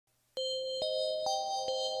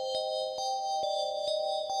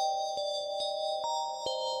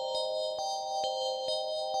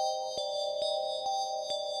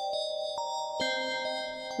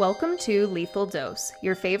Welcome to Lethal Dose,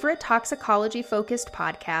 your favorite toxicology-focused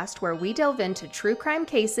podcast where we delve into true crime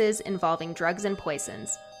cases involving drugs and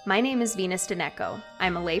poisons. My name is Venus Deneco.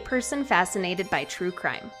 I'm a layperson fascinated by true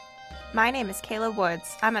crime. My name is Kayla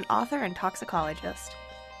Woods. I'm an author and toxicologist.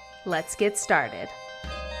 Let's get started.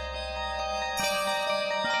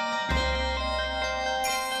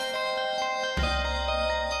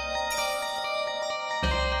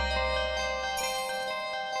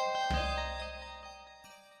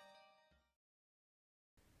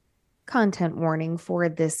 Content warning for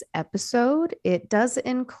this episode. It does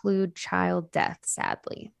include child death,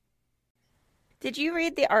 sadly. Did you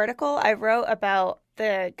read the article I wrote about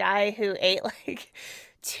the guy who ate like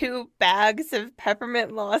 2 bags of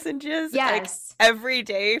peppermint lozenges Yes. every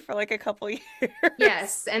day for like a couple years?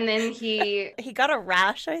 Yes, and then he got a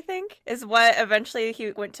rash, I think, is what eventually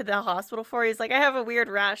he went to the hospital for. He's like, I have a weird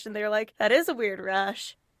rash. And they're like, that is a weird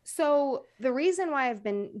rash. So the reason why I've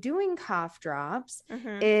been doing cough drops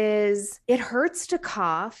is it hurts to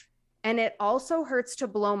cough and it also hurts to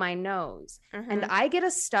blow my nose. And I get a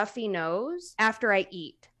stuffy nose after I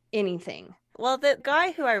eat anything. Well, the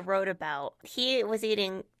guy who I wrote about, he was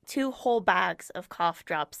eating 2 whole bags of cough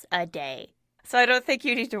drops a day. So I don't think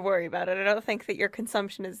you need to worry about it. I don't think that your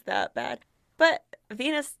consumption is that bad. But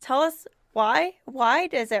Venus, tell us why? Why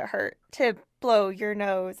does it hurt to blow your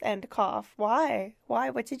nose and cough? Why?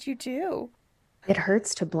 What did you do? It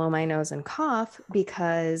hurts to blow my nose and cough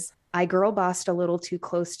because I girl bossed a little too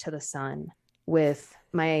close to the sun with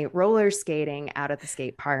my roller skating out at the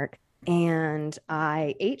skate park, and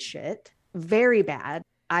I ate shit very bad.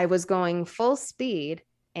 I was going full speed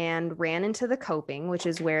and ran into the coping, which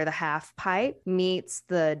is where the half pipe meets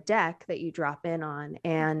the deck that you drop in on.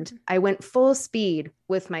 And I went full speed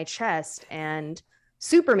with my chest and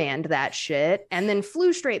Supermaned that shit and then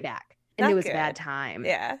flew straight back. And Not it was good. a bad time.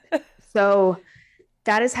 Yeah. So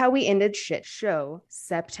that is how we ended shit show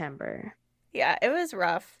September. Yeah, it was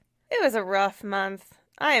rough. It was a rough month.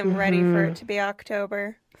 I am ready for it to be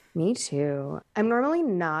October. Me too. I'm normally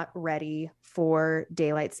not ready for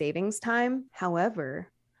daylight savings time. However,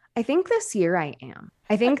 I think this year I am.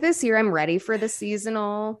 I think this year I'm ready for the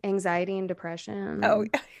seasonal anxiety and depression. Oh,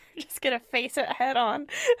 you're just going to face it head on.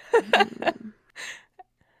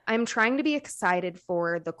 I'm trying to be excited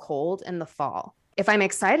for the cold and the fall. If I'm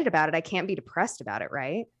excited about it, I can't be depressed about it,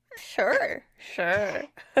 right? Sure.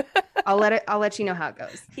 I'll let you know how it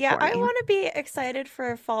goes. Yeah, I want to be excited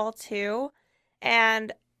for fall too.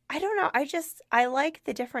 And I don't know, I like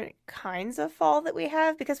the different kinds of fall that we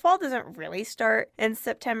have because fall doesn't really start in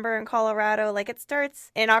September in Colorado. Like it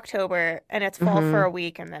starts in October and it's fall for a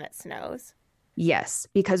week and then it snows. Yes,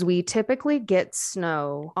 because we typically get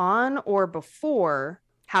snow on or before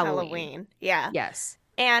Halloween. Yeah. Yes.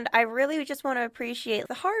 And I really just want to appreciate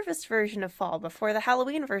the harvest version of fall before the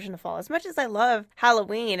Halloween version of fall. As much as I love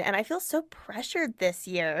Halloween, and I feel so pressured this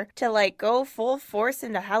year to like go full force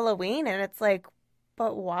into Halloween, and it's like,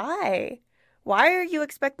 but why? Why are you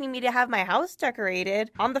expecting me to have my house decorated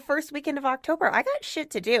on the first weekend of October? I got shit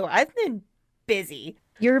to do. I've been busy.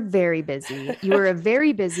 You're very busy. You are a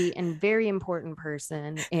very busy and very important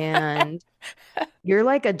person, and you're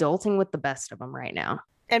like adulting with the best of them right now.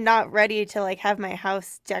 I'm not ready to like have my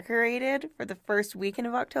house decorated for the first weekend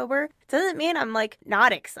of October. Doesn't mean I'm like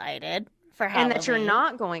not excited for Halloween. And that you're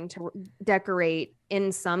not going to decorate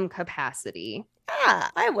in some capacity. Yeah,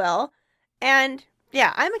 I will. And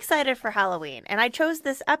yeah, I'm excited for Halloween. And I chose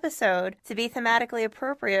this episode to be thematically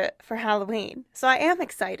appropriate for Halloween. So I am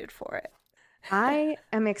excited for it. I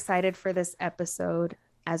am excited for this episode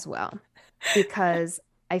as well because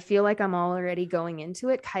I feel like I'm already going into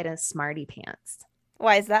it kind of smarty pants.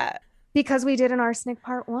 Why is that? Because we did an arsenic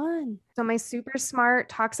part 1. So my super smart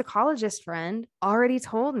toxicologist friend already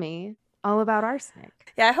told me all about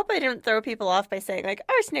arsenic. Yeah, I hope I didn't throw people off by saying like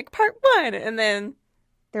arsenic part 1 and then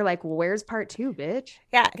they're like, well, where's part 2, bitch?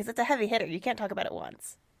 Yeah, because it's a heavy hitter. You can't talk about it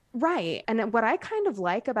once. Right. And what I kind of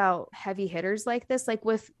like about heavy hitters like this, like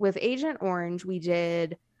with Agent Orange, we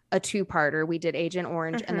did a 2-parter. We did Agent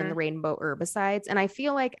Orange and then the rainbow herbicides. And I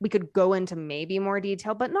feel like we could go into maybe more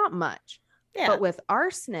detail, but not much. Yeah. But with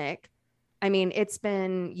arsenic, I mean, it's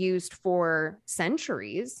been used for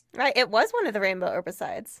centuries. Right. It was one of the rainbow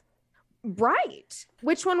herbicides. Right.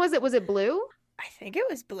 Which one was it? Was it blue? I think it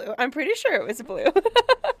was blue. I'm pretty sure it was blue.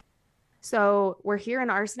 So we're here in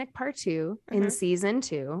arsenic part 2 in season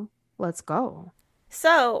 2. Let's go.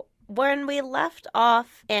 So when we left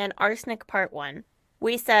off in arsenic part 1,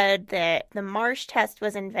 we said that the Marsh test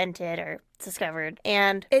was invented or discovered,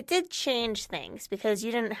 and it did change things because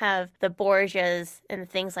you didn't have the Borgias and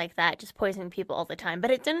things like that just poisoning people all the time, but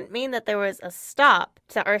it didn't mean that there was a stop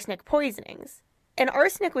to arsenic poisonings. And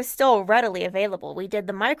arsenic was still readily available. We did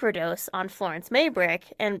the microdose on Florence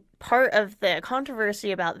Maybrick, and part of the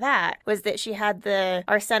controversy about that was that she had the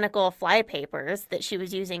arsenical flypapers that she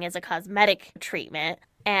was using as a cosmetic treatment.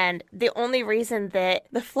 And the only reason that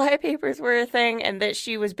the flypapers were a thing and that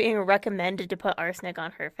she was being recommended to put arsenic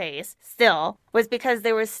on her face still was because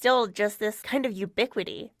there was still just this kind of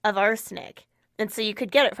ubiquity of arsenic. And so you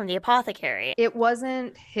could get it from the apothecary. It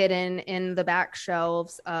wasn't hidden in the back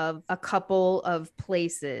shelves of a couple of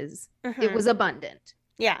places. It was abundant.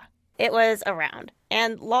 Yeah, it was around.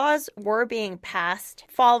 And laws were being passed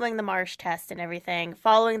following the Marsh test and everything,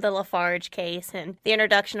 following the Lafarge case and the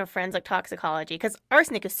introduction of forensic toxicology, because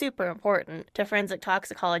arsenic is super important to forensic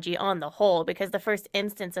toxicology on the whole, because the first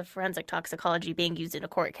instance of forensic toxicology being used in a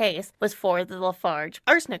court case was for the Lafarge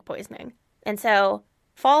arsenic poisoning. And so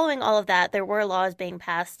following all of that, there were laws being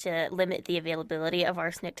passed to limit the availability of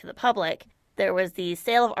arsenic to the public. There was the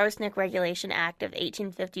Sale of Arsenic Regulation Act of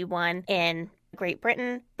 1851 in Great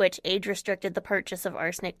Britain, which age restricted the purchase of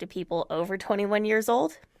arsenic to people over 21 years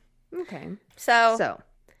old. Okay. So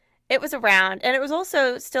it was around, and it was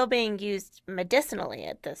also still being used medicinally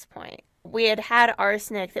at this point. We had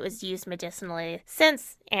arsenic that was used medicinally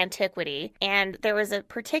since antiquity, and there was a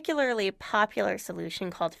particularly popular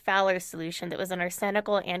solution called Fowler's solution that was an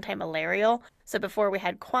arsenical antimalarial. So before we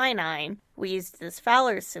had quinine, we used this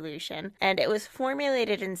Fowler's solution, and it was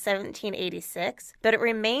formulated in 1786, but it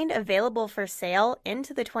remained available for sale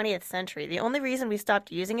into the 20th century. The only reason we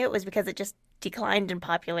stopped using it was because it just declined in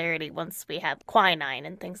popularity once we had quinine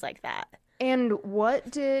and things like that. And what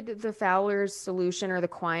did the Fowler's solution or the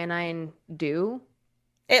quinine do?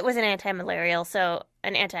 It was an antimalarial, so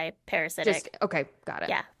an anti-parasitic. Okay, got it.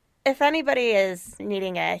 Yeah. If anybody is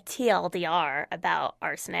needing a TLDR about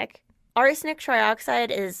arsenic trioxide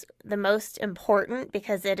is the most important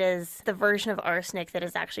because it is the version of arsenic that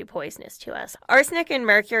is actually poisonous to us. Arsenic and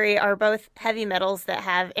mercury are both heavy metals that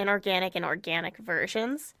have inorganic and organic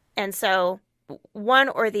versions. And so one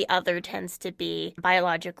or the other tends to be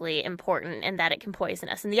biologically important in that it can poison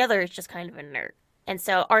us, and the other is just kind of inert. And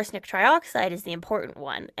so arsenic trioxide is the important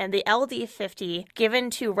one. And the LD50 given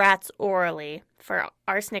to rats orally for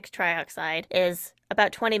arsenic trioxide is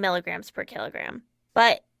about 20 milligrams per kilogram.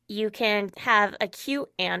 But you can have acute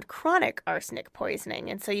and chronic arsenic poisoning,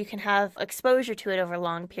 and so you can have exposure to it over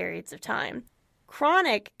long periods of time.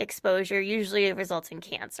 Chronic exposure usually results in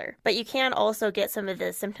cancer, but you can also get some of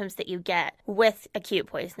the symptoms that you get with acute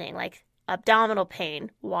poisoning, like abdominal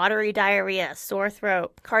pain, watery diarrhea, sore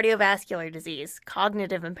throat, cardiovascular disease,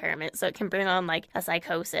 cognitive impairment, so it can bring on like a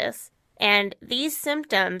psychosis. And these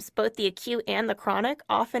symptoms, both the acute and the chronic,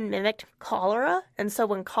 often mimicked cholera. And so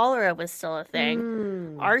when cholera was still a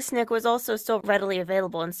thing, arsenic was also still readily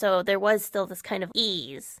available. And so there was still this kind of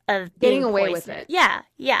ease of getting away with it. Yeah.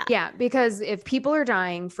 Yeah, because if people are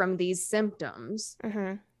dying from these symptoms,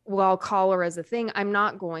 while cholera is a thing, I'm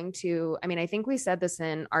not going to, I mean, I think we said this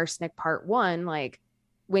in Arsenic Part 1, like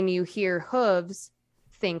when you hear hooves,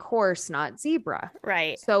 think horse, not zebra.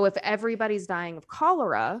 Right. So if everybody's dying of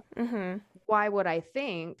cholera, why would I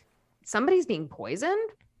think somebody's being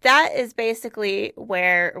poisoned? That is basically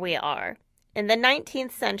where we are. In the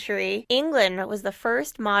 19th century, England was the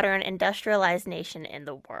first modern industrialized nation in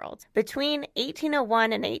the world. Between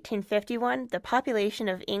 1801 and 1851, the population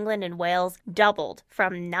of England and Wales doubled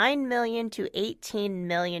from 9 million to 18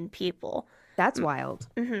 million people. That's wild.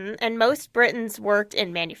 And most Britons worked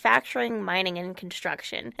in manufacturing, mining, and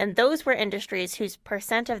construction. And those were industries whose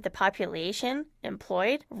percent of the population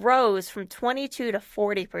employed rose from 22 to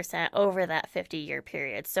 40% over that 50-year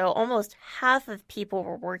period. So almost half of people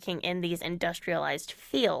were working in these industrialized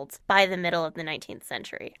fields by the middle of the 19th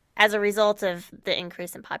century. As a result of the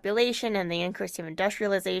increase in population and the increase of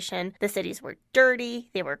industrialization, the cities were dirty,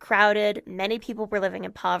 they were crowded, many people were living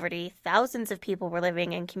in poverty, thousands of people were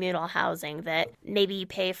living in communal housing that maybe you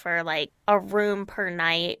pay for like a room per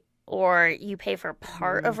night or you pay for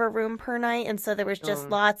part of a room per night. And so there was just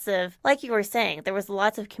lots of, like you were saying, there was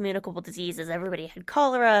lots of communicable diseases. Everybody had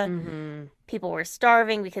cholera. People were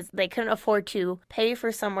starving because they couldn't afford to pay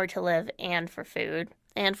for somewhere to live and for food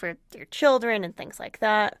and for their children and things like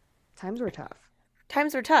that. Times were tough.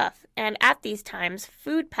 Times were tough, and at these times,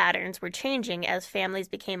 food patterns were changing as families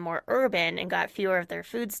became more urban and got fewer of their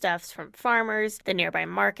foodstuffs from farmers, the nearby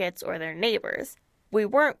markets, or their neighbors. We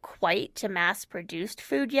weren't quite to mass-produced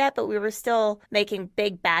food yet, but we were still making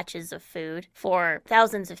big batches of food for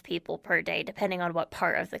thousands of people per day, depending on what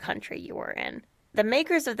part of the country you were in. The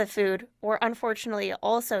makers of the food were unfortunately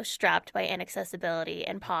also strapped by inaccessibility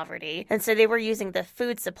and poverty, and so they were using the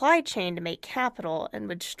food supply chain to make capital and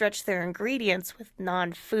would stretch their ingredients with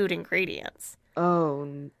non-food ingredients.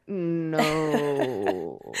 Oh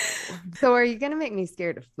no. So are you gonna make me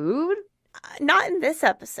scared of food? Not in this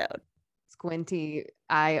episode. Squinty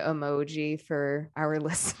eye emoji for our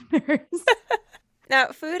listeners. Now,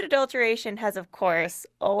 food adulteration has, of course,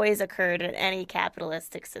 always occurred in any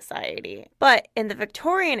capitalistic society. But in the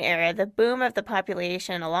Victorian era, the boom of the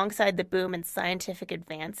population alongside the boom in scientific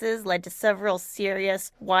advances led to several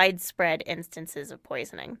serious, widespread instances of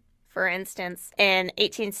poisoning. For instance, in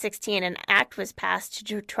 1816, an act was passed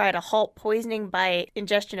to try to halt poisoning by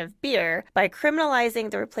ingestion of beer by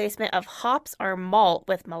criminalizing the replacement of hops or malt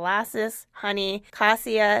with molasses, honey,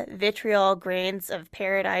 cassia, vitriol, grains of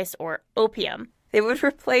paradise, or opium. They would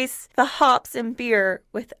replace the hops in beer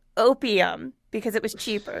with opium because it was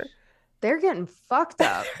cheaper. They're getting fucked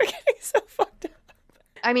up. They're getting so fucked up.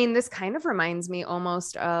 I mean, this kind of reminds me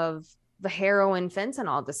almost of the heroin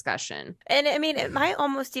fentanyl discussion. And I mean, it might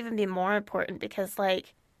almost even be more important because,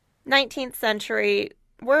 like, 19th century,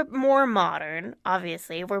 we're more modern,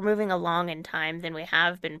 obviously. We're moving along in time than we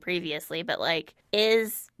have been previously, but, like,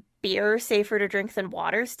 is beer safer to drink than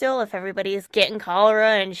water still if everybody's getting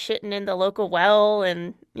cholera and shitting in the local well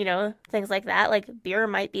and, you know, things like that? Like, beer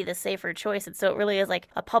might be the safer choice. And so it really is like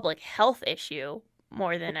a public health issue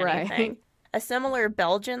more than anything. Right. A similar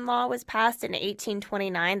Belgian law was passed in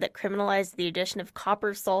 1829 that criminalized the addition of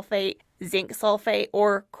copper sulfate, zinc sulfate,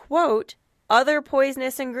 or, quote, other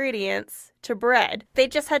poisonous ingredients to bread. They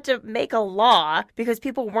just had to make a law because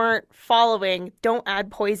people weren't following don't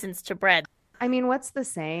add poisons to bread. I mean, what's the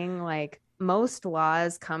saying? Like, most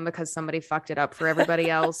laws come because somebody fucked it up for everybody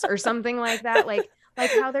else or something like that. Like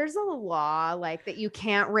how there's a law like that you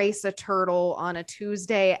can't race a turtle on a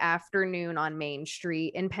Tuesday afternoon on Main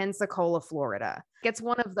Street in Pensacola, Florida. It's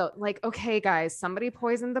one of the like, okay, guys, somebody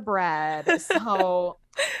poisoned the bread. So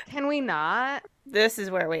can we not? This is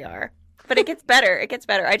where we are. But it gets better. It gets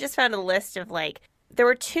better. I just found a list of like, there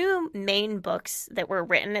were two main books that were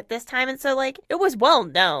written at this time. And so, like, it was well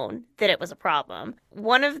known that it was a problem.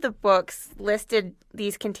 One of the books listed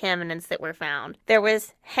these contaminants that were found. There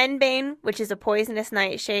was henbane, which is a poisonous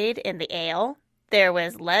nightshade in the ale. There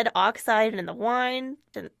was lead oxide in the wine,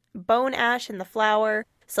 bone ash in the flour,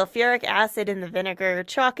 sulfuric acid in the vinegar,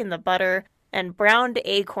 chalk in the butter, and browned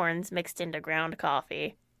acorns mixed into ground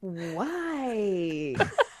coffee. Why?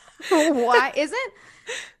 Why isn't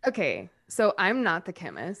okay? So I'm not the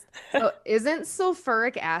chemist. So isn't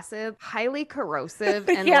sulfuric acid highly corrosive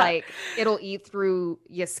and Yeah. like it'll eat through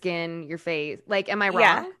your skin, your face? Like, am I wrong?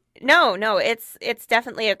 Yeah. No, it's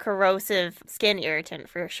definitely a corrosive skin irritant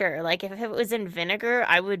for sure. Like if it was in vinegar,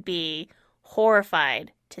 I would be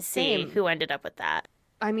horrified to see Same. who ended up with that.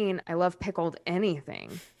 I mean, I love pickled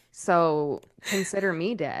anything. So consider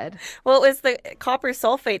me dead. Well, it was the copper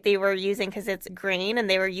sulfate they were using because it's green, and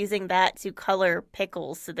they were using that to color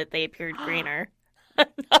pickles so that they appeared greener. I'm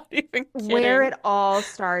not even kidding. Where it all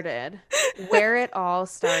started. Where it all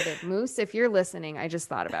started. Moose, if you're listening, I just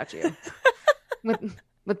thought about you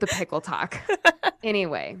with the pickle talk.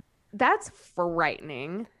 Anyway, that's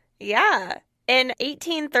frightening. Yeah. In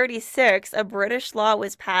 1836, a British law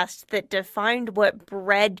was passed that defined what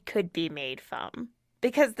bread could be made from,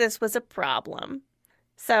 because this was a problem.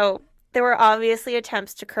 So, there were obviously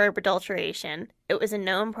attempts to curb adulteration. It was a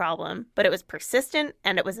known problem, but it was persistent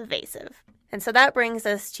and it was evasive. And so that brings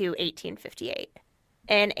us to 1858.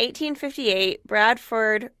 In 1858,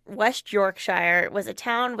 Bradford, West Yorkshire, was a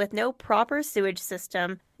town with no proper sewage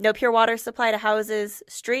system, no pure water supply to houses,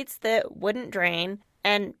 streets that wouldn't drain,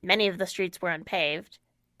 and many of the streets were unpaved.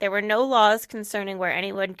 There were no laws concerning where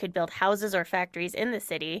anyone could build houses or factories in the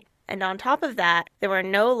city, and on top of that, there were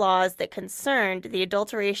no laws that concerned the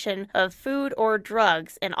adulteration of food or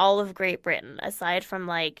drugs in all of Great Britain, aside from,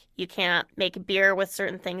 like, you can't make beer with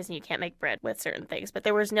certain things and you can't make bread with certain things. But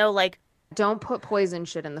there was no, like... Don't put poison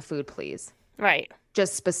shit in the food, please. Right.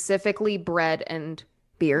 Just specifically bread and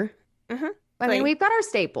beer. Mm-hmm. I mean, we've got our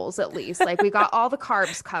staples at least. Like, we got all the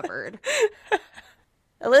carbs covered.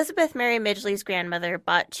 Elizabeth Mary Midgley's grandmother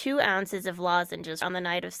bought 2 ounces of lozenges on the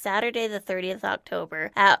night of Saturday the 30th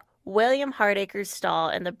October at William Hardacre's stall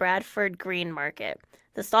in the Bradford Green Market.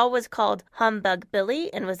 The stall was called Humbug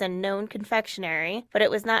Billy and was a known confectionery, but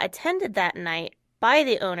it was not attended that night by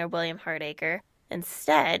the owner, William Hardacre.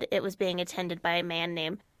 Instead, it was being attended by a man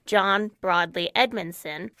named John Broadley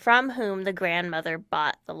Edmondson, from whom the grandmother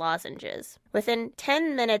bought the lozenges. Within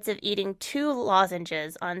 10 minutes of eating 2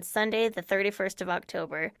 lozenges on Sunday, the 31st of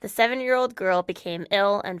October, the 7-year-old girl became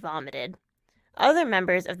ill and vomited. Other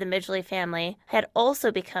members of the Midgley family had also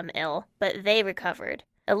become ill, but they recovered.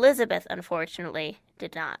 Elizabeth, unfortunately,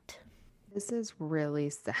 did not. This is really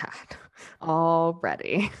sad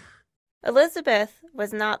already. Elizabeth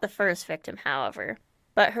was not the first victim, however,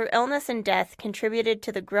 but her illness and death contributed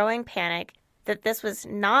to the growing panic that this was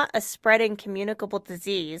not a spreading communicable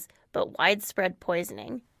disease, but widespread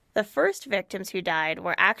poisoning. The first victims who died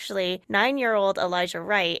were actually 9-year-old Elijah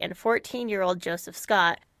Wright and 14-year-old Joseph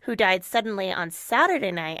Scott, who died suddenly on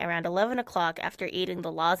Saturday night around 11 o'clock after eating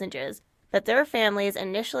the lozenges, but their families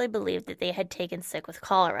initially believed that they had taken sick with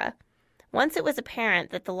cholera. Once it was apparent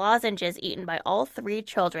that the lozenges eaten by all 3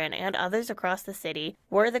 children and others across the city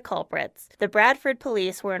were the culprits, the Bradford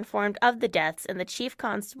police were informed of the deaths, and the chief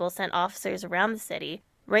constable sent officers around the city,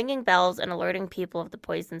 ringing bells and alerting people of the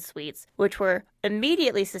poisoned sweets, which were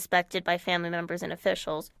immediately suspected by family members and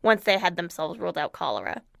officials once they had themselves ruled out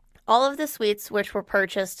cholera. All of the sweets which were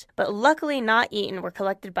purchased, but luckily not eaten, were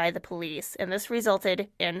collected by the police, and this resulted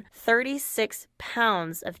in 36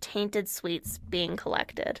 pounds of tainted sweets being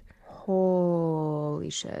collected. Holy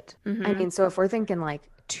shit. I mean, so if we're thinking like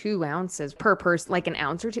 2 ounces per person, like an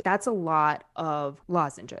ounce or two, that's a lot of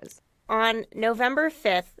lozenges. On November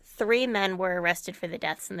 5th, 3 men were arrested for the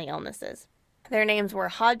deaths and the illnesses. Their names were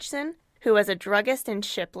Hodgson, who was a druggist in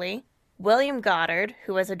Shipley, William Goddard,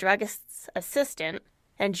 who was a druggist's assistant,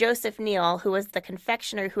 and Joseph Neal, who was the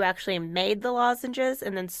confectioner who actually made the lozenges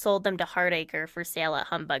and then sold them to Hardacre for sale at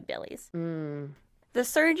Humbug Billy's. The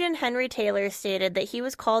surgeon, Henry Taylor, stated that he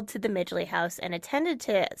was called to the Midgley house and attended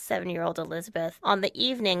to 7-year-old Elizabeth on the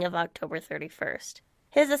evening of October 31st.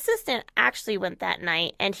 His assistant actually went that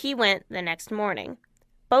night, and he went the next morning.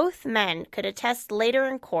 Both men could attest later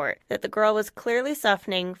in court that the girl was clearly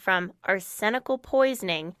suffering from arsenical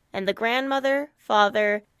poisoning, and the grandmother,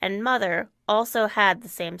 father, and mother also had the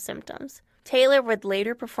same symptoms. Taylor would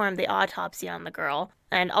later perform the autopsy on the girl,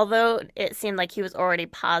 and although it seemed like he was already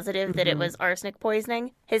positive that it was arsenic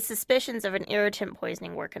poisoning, his suspicions of an irritant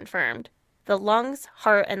poisoning were confirmed. The lungs,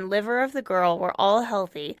 heart, and liver of the girl were all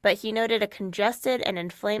healthy, but he noted a congested and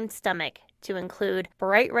inflamed stomach, to include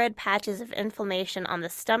bright red patches of inflammation on the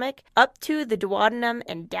stomach, up to the duodenum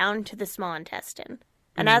and down to the small intestine.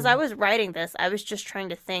 And as I was writing this, I was just trying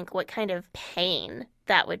to think what kind of pain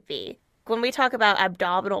that would be. When we talk about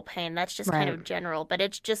abdominal pain, that's just kind of general, but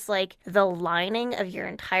it's just like the lining of your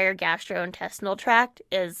entire gastrointestinal tract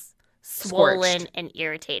is swollen Scorched. and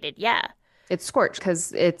irritated. Yeah. It's scorched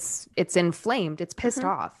because it's inflamed. It's pissed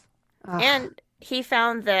off. Ugh. And he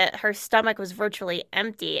found that her stomach was virtually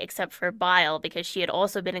empty except for bile because she had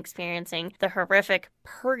also been experiencing the horrific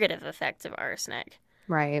purgative effects of arsenic.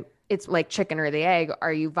 Right. It's like chicken or the egg.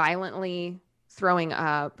 Are you violently throwing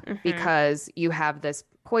up because you have this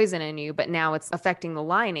poison in you, but now it's affecting the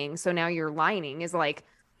lining? So now your lining is like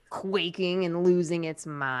quaking and losing its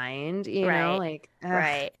mind, you know? Like, ugh,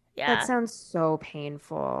 Right. Yeah. that sounds so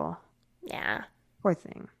painful. Yeah. Poor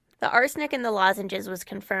thing. The arsenic in the lozenges was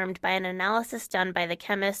confirmed by an analysis done by the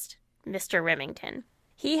chemist Mr. Remington.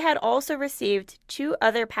 He had also received 2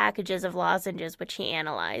 other packages of lozenges which he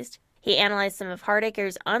analyzed. He analyzed some of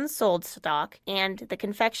Hardacre's unsold stock and the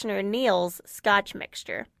confectioner Neal's Scotch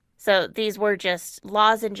mixture. So these were just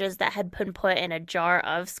lozenges that had been put in a jar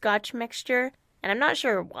of Scotch mixture. And I'm not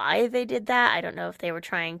sure why they did that. I don't know if they were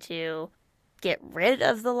trying to get rid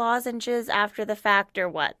of the lozenges after the fact or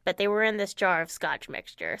what. But they were in this jar of Scotch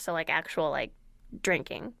mixture. So like actual like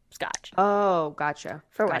drinking Scotch. Oh, gotcha.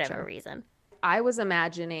 For Gotcha. whatever reason. I was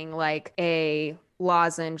imagining like a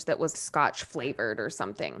lozenge that was Scotch flavored or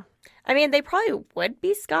something. I mean, they probably would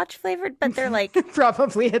be Scotch flavored, but they're like,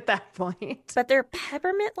 Probably at that point. but they're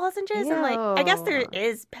peppermint lozenges. And like, I guess there Ew.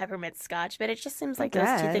 is peppermint Scotch, but it just seems like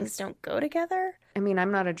those two things guess. don't go together. I mean,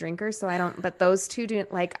 I'm not a drinker, so I don't, but those two do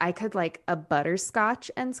like, I could like a butterscotch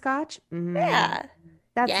and scotch. Yeah.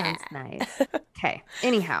 That Yeah. sounds nice. Okay.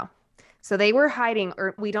 Anyhow, so they were hiding,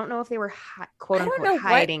 or we don't know if they were quote I don't unquote know what-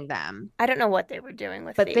 hiding them, I don't know what they were doing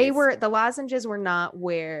with but these. the lozenges were not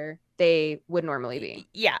where they would normally be.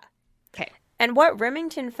 Yeah. Okay. And what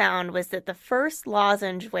Remington found was that the first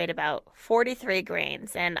lozenge weighed about 43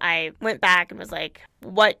 grains. And I went back and was like,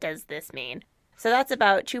 what does this mean? So that's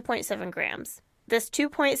about 2.7 grams. This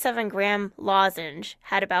 2.7 gram lozenge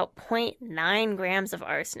had about 0.9 grams of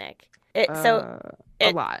arsenic. A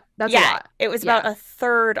it- lot. That's yeah, a lot. it was Yeah. about a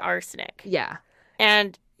third arsenic. Yeah.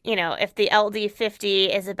 And, you know, if the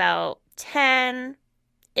LD50 is about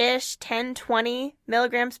 10-ish, 10, 20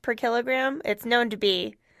 milligrams per kilogram, it's known to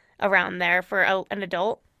be around there for an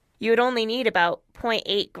adult. You would only need about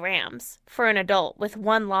 0.8 grams for an adult with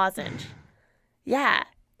one lozenge. Yeah.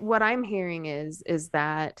 What I'm hearing is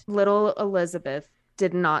that little Elizabeth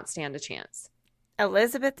did not stand a chance.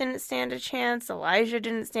 Elizabeth didn't stand a chance. Elijah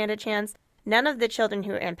didn't stand a chance. None of the children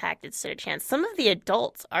who were impacted stood a chance. Some of the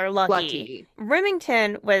adults are lucky. Lucky.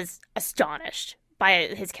 Remington was astonished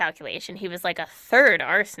by his calculation, he was like a third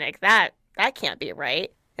arsenic. That can't be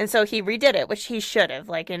right. And so he redid it, which he should have.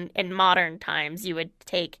 Like in modern times, you would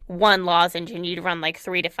take one lozenge and you'd run like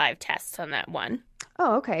 3 to 5 tests on that one.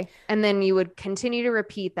 Oh, okay. And then you would continue to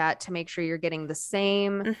repeat that to make sure you're getting the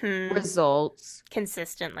same results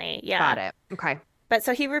Consistently. Yeah. Got it. Okay. But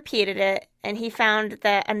so he repeated it, and he found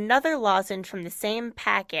that another lozenge from the same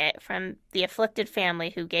packet from the afflicted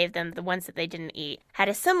family who gave them the ones that they didn't eat had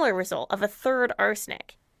a similar result of a third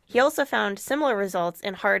arsenic. He also found similar results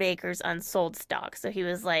in Hardacre's unsold stock. So he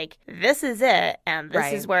was like, this is it, and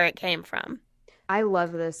this is where it came from. I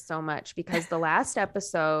love this so much because the last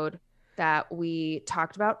episode that we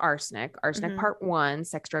talked about arsenic part 1,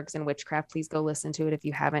 sex, drugs, and witchcraft. Please go listen to it if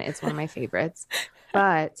you haven't. It's one of my favorites.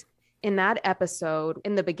 But in that episode,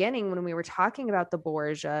 in the beginning, when we were talking about the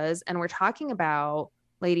Borgias and we're talking about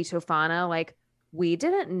Lady Tofana, like we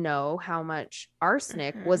didn't know how much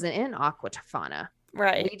arsenic wasn't in Aqua Tofana.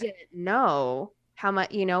 Right. We didn't know how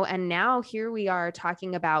much, and now here we are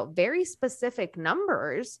talking about very specific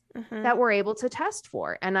numbers that we're able to test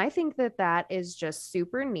for. And I think that that is just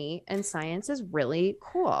super neat and science is really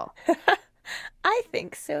cool. I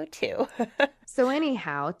think so too. So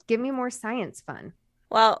anyhow, give me more science fun.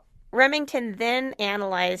 Well, Remington then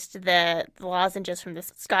analyzed the lozenges from the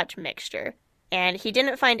Scotch mixture, and he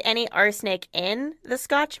didn't find any arsenic in the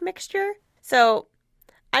Scotch mixture. So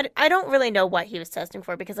I don't really know what he was testing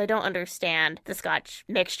for because I don't understand the Scotch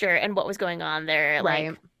mixture and what was going on there.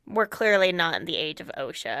 Right. Like, we're clearly not in the age of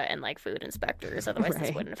OSHA and like food inspectors, otherwise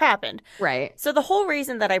this wouldn't have happened. Right. So the whole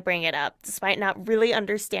reason that I bring it up, despite not really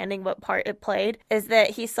understanding what part it played, is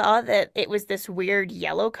that he saw that it was this weird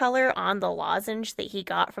yellow color on the lozenge that he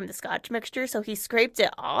got from the Scotch mixture. So he scraped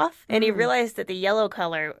it off and he realized that the yellow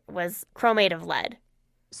color was chromate of lead.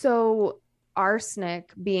 So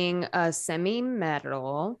arsenic being a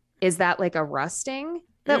semi-metal, is that like a rusting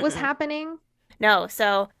that was happening? No,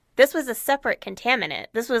 so this was a separate contaminant.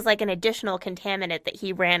 This was like an additional contaminant that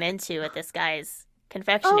he ran into at this guy's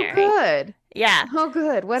confectionery. Oh, good. Yeah. Oh,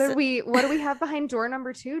 good. What do we have behind door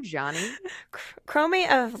number 2, Johnny?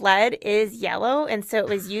 Chromate of lead is yellow, and so it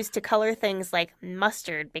was used to color things like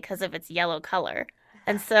mustard because of its yellow color.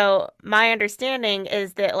 And so my understanding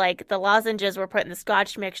is that like the lozenges were put in the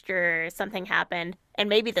Scotch mixture, something happened, and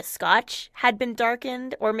maybe the Scotch had been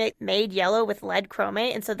darkened or made yellow with lead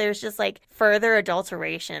chromate. And so there's just like further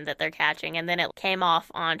adulteration that they're catching, and then it came off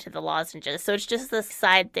onto the lozenges. So it's just this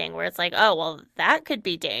side thing where it's like, oh, well, that could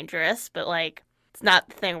be dangerous, but like it's not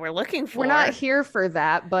the thing we're looking for. We're not here for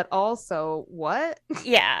that, but also what?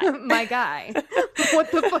 Yeah. My guy,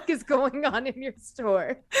 what the fuck is going on in your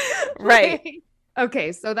store? Right. Like,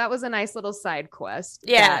 okay, so that was a nice little side quest.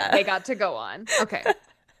 Yeah. They got to go on. Okay.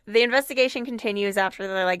 The investigation continues after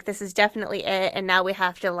they're like, this is definitely it. And now we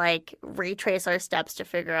have to like retrace our steps to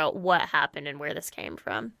figure out what happened and where this came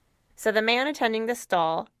from. So the man attending the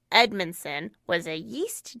stall, Edmondson, was a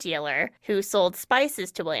yeast dealer who sold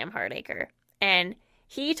spices to William Hardacre. And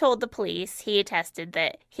he told the police he attested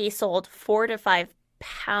that he sold 4 to 5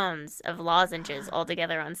 pounds of lozenges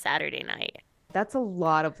altogether on Saturday night. That's a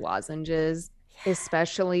lot of lozenges,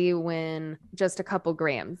 especially when just a couple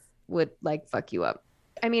grams would like fuck you up.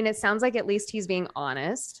 I mean, it sounds like at least he's being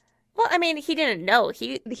honest. Well, I mean, he didn't know.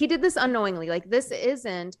 He did this unknowingly. Like, this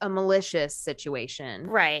isn't a malicious situation.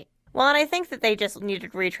 Right. Well, and I think that they just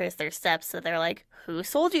needed to retrace their steps. So they're like, who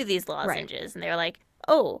sold you these lozenges? Right. And they're like,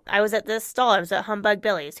 oh, I was at this stall. I was at Humbug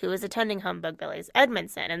Billy's. Who was attending Humbug Billy's?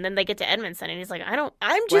 Edmondson. And then they get to Edmondson and he's like,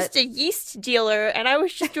 I'm just a yeast dealer and I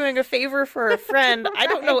was just doing a favor for a friend. Right. I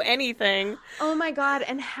don't know anything. Oh my God.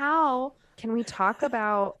 And how can we talk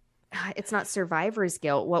about, it's not survivor's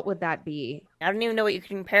guilt. What would that be? I don't even know what you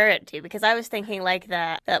can compare it to because I was thinking like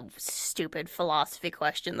that stupid philosophy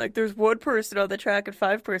question. Like there's 1 person on the track and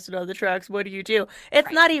 5 person on the tracks. What do you do? It's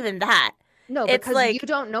right. Not even that. No, because like, you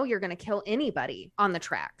don't know you're going to kill anybody on the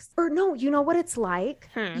tracks. Or no, you know what it's like?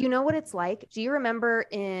 You know what it's like? Do you remember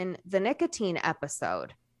in the nicotine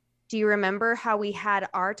episode? Do you remember how we had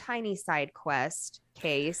our tiny side quest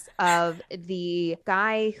case of the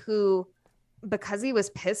guy who, because he was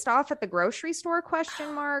pissed off at the grocery store put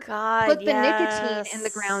the nicotine in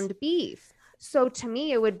the ground beef. So to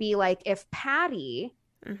me, it would be like if Patty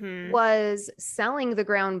was selling the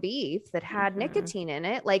ground beef that had nicotine in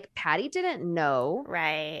it, like Patty didn't know.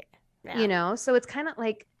 Right. Yeah. You know, so it's kind of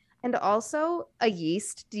like, and also a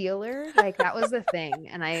yeast dealer, like that was the thing.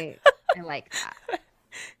 And I like that.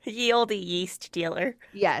 Ye olde yeast dealer.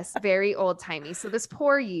 Yes, very old timey. So this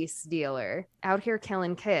poor yeast dealer out here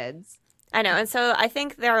killing kids. I know. And so I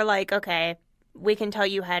think they're like, okay, we can tell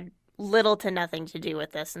you had little to nothing to do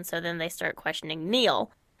with this. And so then they start questioning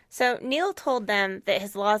Neil. So Neil told them that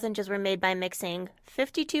his lozenges were made by mixing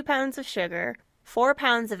 52 pounds of sugar, 4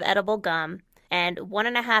 pounds of edible gum, and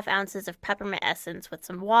 1.5 ounces of peppermint essence with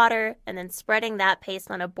some water, and then spreading that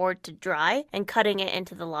paste on a board to dry and cutting it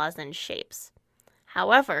into the lozenge shapes.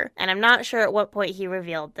 However, and I'm not sure at what point he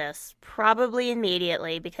revealed this, probably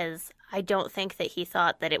immediately because I don't think that he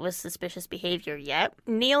thought that it was suspicious behavior yet,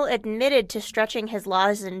 Neil admitted to stretching his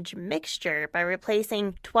lozenge mixture by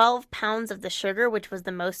replacing 12 pounds of the sugar, which was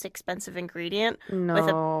the most expensive ingredient,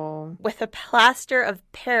 No. with a plaster of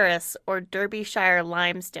Paris or Derbyshire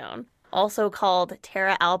limestone, also called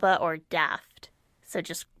Terra Alba or Daft. So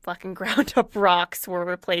just fucking ground up rocks were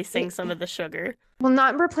replacing some of the sugar. Well,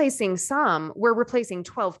 not replacing some, we're replacing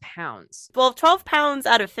 12 pounds. Well, 12 pounds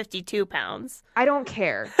out of 52 pounds. I don't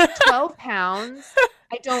care. 12 pounds.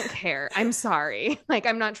 I don't care. I'm sorry. Like,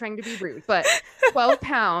 I'm not trying to be rude, but 12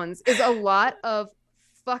 pounds is a lot of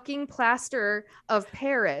fucking plaster of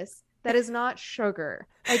Paris that is not sugar.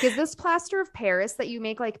 Like, is this plaster of Paris that you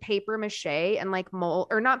make like paper mache and like mold,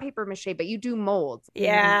 or not paper mache, but you do molds?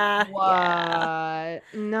 Yeah. What? Yeah.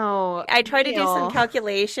 No. I tried to do some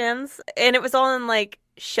calculations and it was all in like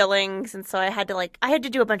shillings. And so I had to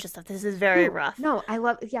do a bunch of stuff. This is very rough. No, I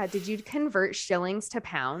love, yeah. Did you convert shillings to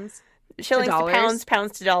pounds? Shillings to pounds,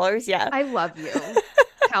 pounds to dollars. Yeah. I love you.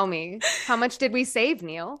 Tell me, how much did we save,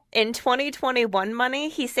 Neil? In 2021 money,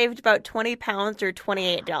 he saved about 20 pounds or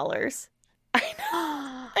 $28. I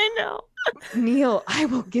know. I know. Neil, I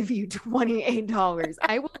will give you $28.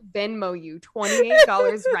 I will Venmo you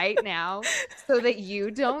 $28 right now so that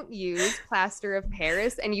you don't use plaster of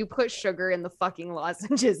Paris and you put sugar in the fucking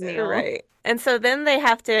lozenges, Neil. Right. And so then they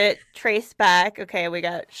have to trace back, okay, we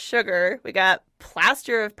got sugar, we got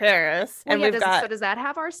plaster of Paris, Well, and yeah, we've got... So does that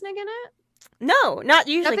have arsenic in it? No, not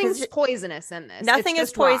usually. Nothing's poisonous in this. Nothing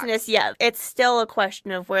is poisonous rocks. yet. It's still a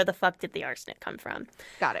question of where the fuck did the arsenic come from.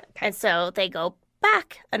 Got it. Okay. And so they go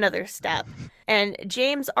back another step. And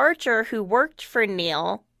James Archer, who worked for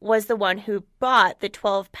Neil, was the one who bought the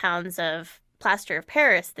 12 pounds of plaster of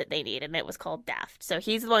Paris that they needed, and it was called Daft. So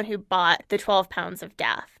he's the one who bought the 12 pounds of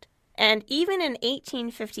Daft. And even in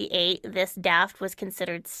 1858, this Daft was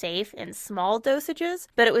considered safe in small dosages,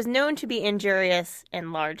 but it was known to be injurious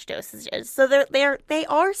in large dosages. So they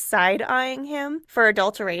are side-eyeing him for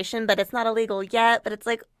adulteration, but it's not illegal yet. But it's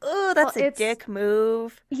like, oh, that's a dick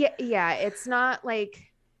move. Yeah, it's not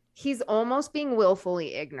like he's almost being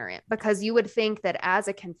willfully ignorant, because you would think that as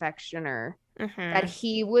a confectioner, that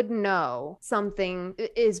he would know something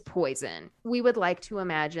is poison. We would like to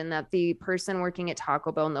imagine that the person working at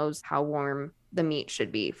Taco Bell knows how warm the meat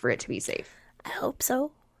should be for it to be safe. I hope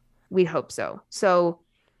so. We'd hope so. So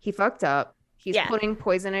he fucked up. He's putting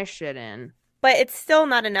poisonous shit in. But it's still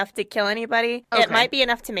not enough to kill anybody. Okay. It might be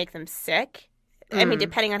enough to make them sick. I mean,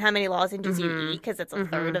 depending on how many lozenges you eat, because it's a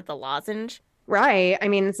third of the lozenge. Right. I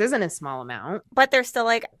mean, this isn't a small amount. But they're still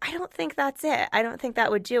like, I don't think that's it. I don't think that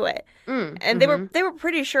would do it. And they were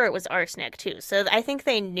pretty sure it was arsenic too. So I think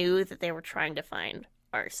they knew that they were trying to find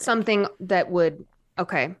arsenic. Something that would...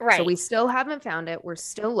 Okay. Right. So we still haven't found it. We're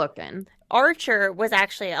still looking. Archer was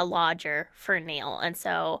actually a lodger for Neil. And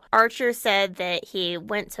so Archer said that he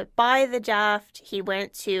went to buy the Daft. He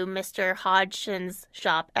went to Mr. Hodgson's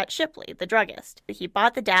shop at Shipley, the druggist. He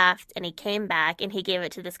bought the Daft and he came back and he gave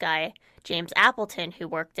it to this guy, James Appleton, who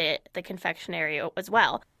worked at the confectionery as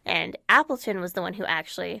well. And Appleton was the one who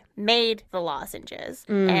actually made the lozenges.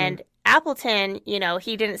 And Appleton, you know,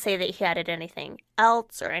 he didn't say that he added anything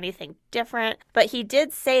else or anything different, but he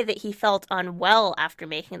did say that he felt unwell after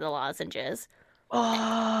making the lozenges.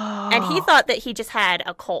 Oh. And he thought that he just had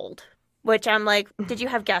a cold, which I'm like, did you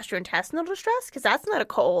have gastrointestinal distress? Because that's not a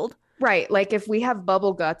cold. Right. Like if we have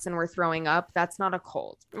bubble guts and we're throwing up, that's not a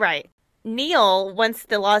cold. Right. Neil, once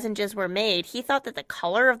the lozenges were made, he thought that the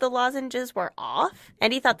color of the lozenges were off,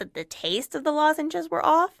 and he thought that the taste of the lozenges were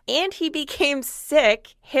off, and he became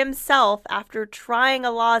sick himself after trying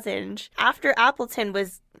a lozenge after Appleton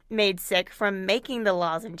was made sick from making the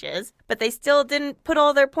lozenges, but they still didn't put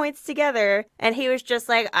all their points together, and he was just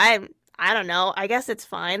like, I don't know, I guess it's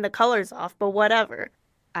fine, the color's off, but whatever.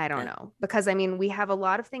 I don't know, because I mean, we have a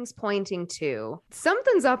lot of things pointing to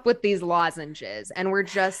something's up with these lozenges, and we're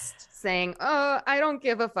just saying, oh, I don't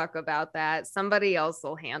give a fuck about that. Somebody else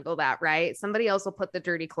will handle that, right? Somebody else will put the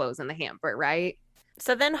dirty clothes in the hamper, right?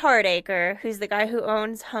 So then Hardacre, who's the guy who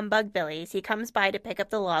owns Humbug Billy's, he comes by to pick up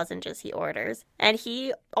the lozenges he orders, and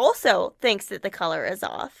he also thinks that the color is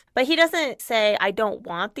off. But he doesn't say, I don't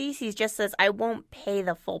want these. He just says, I won't pay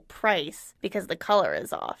the full price because the color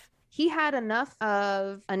is off. He had enough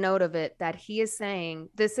of a note of it that he is saying,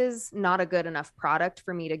 this is not a good enough product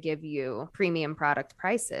for me to give you premium product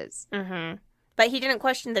prices. But he didn't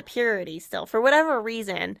question the purity still. For whatever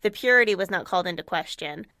reason, the purity was not called into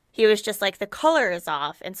question. He was just like, the color is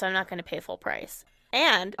off, and so I'm not going to pay full price.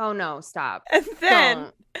 And Oh no, stop. and then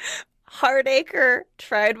Don't. Hardacre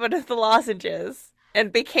tried one of the lozenges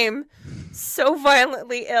and became so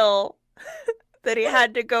violently ill that he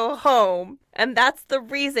had to go home. And that's the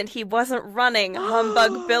reason he wasn't running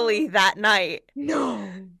Humbug Billy that night. No.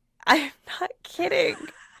 I'm not kidding.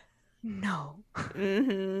 No.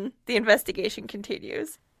 The investigation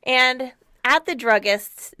continues. And at the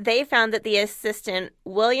druggist's, they found that the assistant,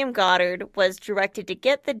 William Goddard, was directed to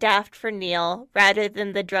get the daft for Neil rather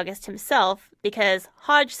than the druggist himself because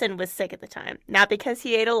Hodgson was sick at the time. Not because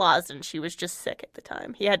he ate a lozenge, he was just sick at the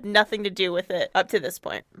time. He had nothing to do with it up to this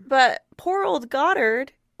point. But poor old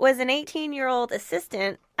Goddard was an 18-year-old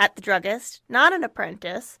assistant at the druggist, not an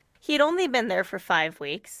apprentice. He'd only been there for 5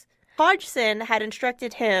 weeks. Hodgson had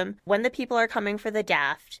instructed him, when the people are coming for the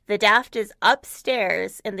daft is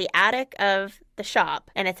upstairs in the attic of the shop,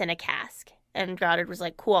 and it's in a cask. And Goddard was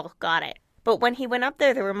like, cool, got it. But when he went up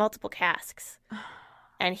there were multiple casks.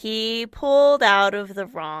 And he pulled out of the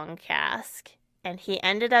wrong cask. And he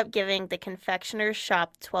ended up giving the confectioner's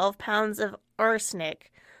shop 12 pounds of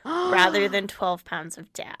arsenic rather than 12 pounds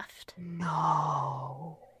of daft.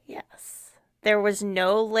 No. Yes. There was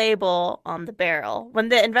no label on the barrel. When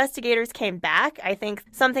the investigators came back, I think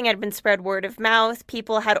something had been spread word of mouth.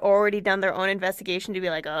 People had already done their own investigation to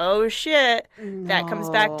be like, oh shit, that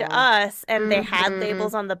comes back to us. And they had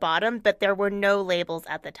labels on the bottom, but there were no labels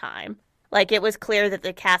at the time. Like, it was clear that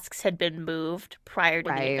the casks had been moved prior to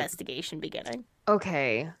the investigation beginning.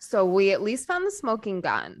 Okay, so we at least found the smoking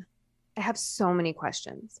gun. I have so many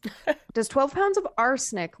questions. Does 12 pounds of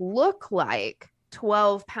arsenic look like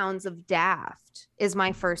 12 pounds of daft is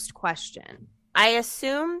my first question. I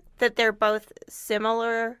assume that they're both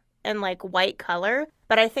similar in like white color,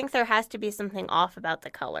 but I think there has to be something off about the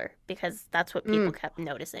color because that's what people kept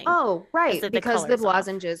noticing. Oh, right. Because the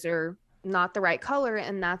lozenges off. Are not the right color.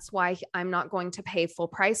 And that's why I'm not going to pay full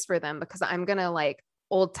price for them because I'm going to like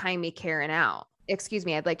old timey Karen out. Excuse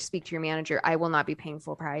me. I'd like to speak to your manager. I will not be paying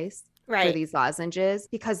full price for these lozenges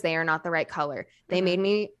because they are not the right color. They made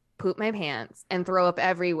me poop my pants and throw up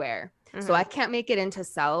everywhere. So I can't make it in to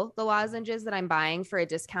sell the lozenges that I'm buying for a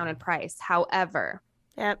discounted price. However.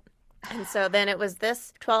 Yep. And so then it was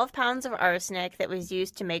this 12 pounds of arsenic that was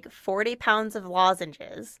used to make 40 pounds of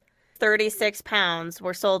lozenges. 36 pounds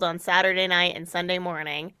were sold on Saturday night and Sunday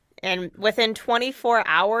morning. And within 24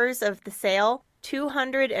 hours of the sale,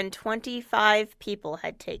 225 people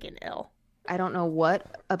had taken ill. I don't know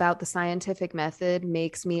what about the scientific method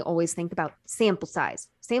makes me always think about sample size.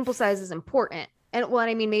 Sample size is important. And well,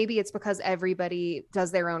 I mean, maybe it's because everybody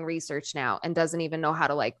does their own research now and doesn't even know how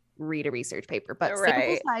to like read a research paper, but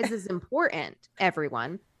sample size is important,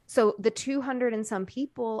 everyone. So the 200 and some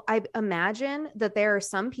people, I imagine that there are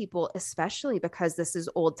some people, especially because this is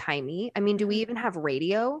old timey. I mean, do we even have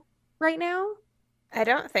radio right now? I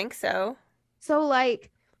don't think so. So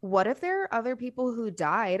like, what if there are other people who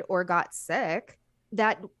died or got sick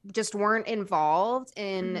that just weren't involved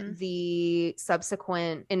in the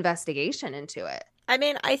subsequent investigation into it? I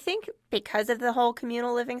mean, I think because of the whole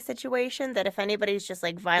communal living situation, that if anybody's just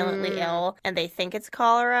like violently ill and they think it's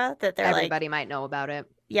cholera, that they're everybody might know about it.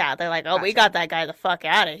 Yeah, they're like, oh, we got that guy the fuck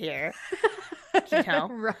out of here. You know?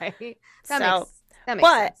 Right. That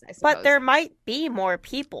makes sense, but there might be more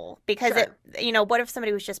people because what if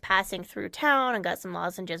somebody was just passing through town and got some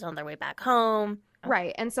lozenges on their way back home?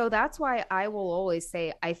 Right. And so that's why I will always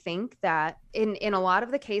say, I think that in a lot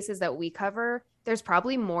of the cases that we cover, there's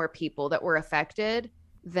probably more people that were affected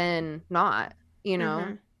than not, you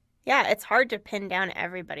know? Yeah, it's hard to pin down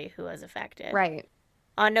everybody who was affected. Right.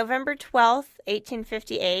 On November 12th,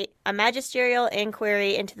 1858, a magisterial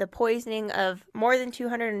inquiry into the poisoning of more than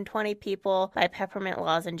 220 people by peppermint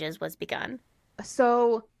lozenges was begun.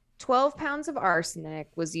 So 12 pounds of arsenic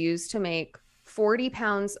was used to make 40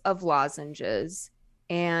 pounds of lozenges,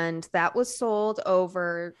 and that was sold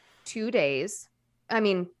over 2 days. I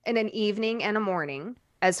mean, in an evening and a morning.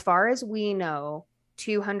 As far as we know,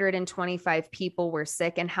 225 people were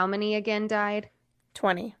sick, and how many again died?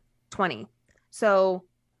 20. So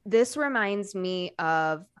this reminds me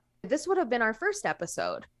of, this would have been our first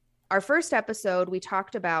episode. Our first episode, we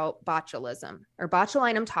talked about botulism or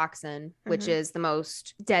botulinum toxin, which is the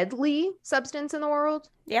most deadly substance in the world.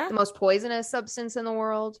 Yeah. The most poisonous substance in the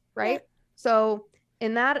world, right? Yeah. So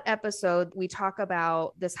in that episode, we talk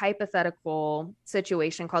about this hypothetical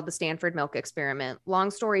situation called the Stanford Milk Experiment. Long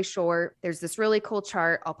story short, there's this really cool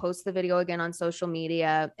chart. I'll post the video again on social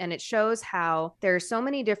media, and it shows how there are so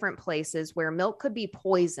many different places where milk could be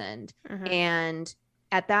poisoned. And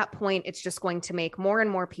at that point, it's just going to make more and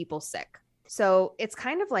more people sick. So it's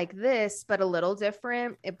kind of like this, but a little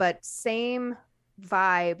different, but same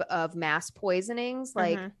vibe of mass poisonings.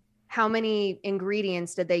 Like, how many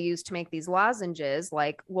ingredients did they use to make these lozenges?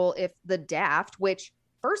 Like, well, if the Daft, which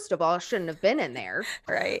first of all shouldn't have been in there.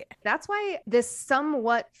 Right. That's why this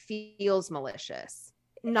somewhat feels malicious.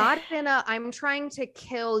 Not in a, I'm trying to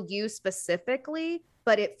kill you specifically,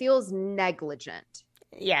 but it feels negligent.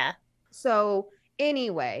 Yeah. So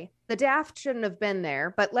anyway, the Daft shouldn't have been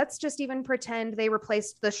there, but let's just even pretend they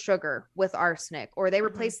replaced the sugar with arsenic, or they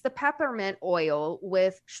replaced the peppermint oil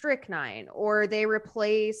with strychnine, or they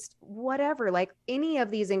replaced whatever, like any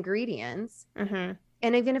of these ingredients.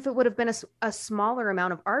 And even if it would have been a smaller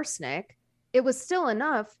amount of arsenic, it was still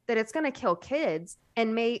enough that it's going to kill kids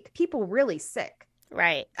and make people really sick.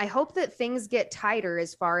 Right. I hope that things get tighter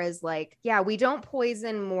as far as like, yeah, we don't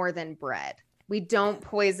poison more than bread. We don't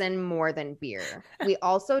poison more than beer. We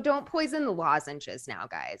also don't poison the lozenges now,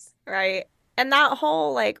 guys. Right. And that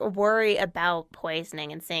whole like worry about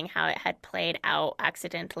poisoning and seeing how it had played out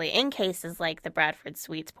accidentally in cases like the Bradford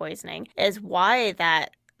Sweets poisoning is why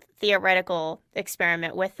that theoretical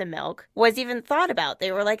experiment with the milk was even thought about.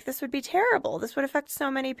 They were like, this would be terrible. This would affect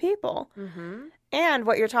so many people. And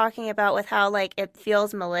what you're talking about with how like it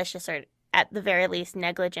feels malicious or at the very least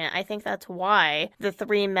negligent, I think that's why the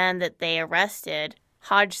three men that they arrested,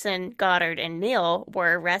 Hodgson, Goddard, and Neal,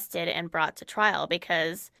 were arrested and brought to trial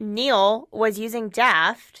because Neal was using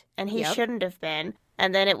Daft and he shouldn't have been.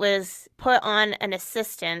 And then it was put on an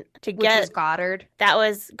assistant to get... Which was Goddard. That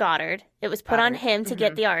was Goddard. It was put on him to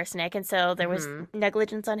get the arsenic, and so there was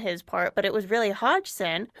negligence on his part, but it was really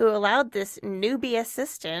Hodgson who allowed this newbie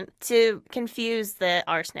assistant to confuse the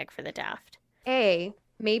arsenic for the Daft.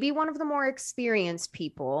 Maybe one of the more experienced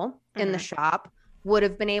people in the shop would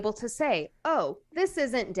have been able to say, oh, this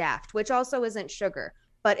isn't Daft, which also isn't sugar,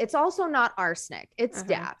 but it's also not arsenic. It's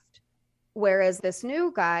Daft. Whereas this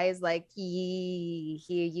new guy is like, here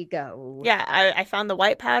you go. Yeah, I found the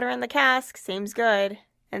white powder in the cask. Seems good.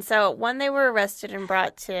 And so when they were arrested and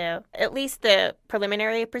brought to at least the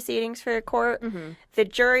preliminary proceedings for court, the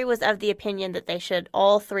jury was of the opinion that they should,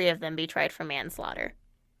 all three of them, be tried for manslaughter.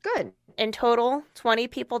 Good. In total, 20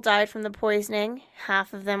 people died from the poisoning.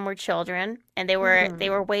 Half of them were children, and they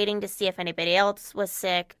were waiting to see if anybody else was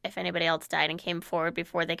sick, if anybody else died and came forward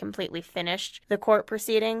before they completely finished the court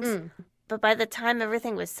proceedings. But by the time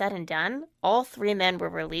everything was said and done, all three men were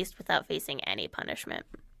released without facing any punishment.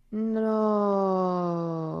 No.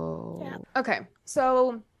 Yeah. Okay,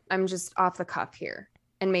 so I'm just off the cuff here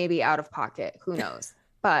and maybe out of pocket. Who knows?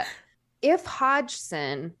 But if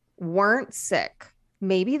Hodgson weren't sick,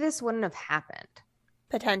 maybe this wouldn't have happened.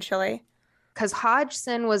 Potentially. Because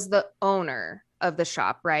Hodgson was the owner of the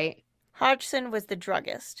shop, right? Hodgson was the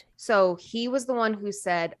druggist. So he was the one who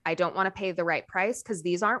said, I don't want to pay the right price because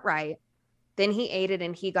these aren't right. Then he ate it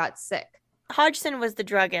and he got sick. Hodgson was the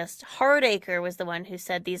druggist. Hardacre was the one who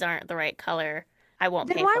said these aren't the right color. I won't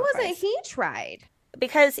pay Then why full wasn't price. he tried?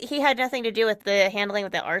 Because he had nothing to do with the handling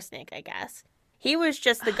of the arsenic, I guess. He was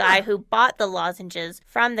just the guy who bought the lozenges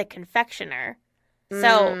from the confectioner.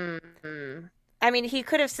 So, I mean, he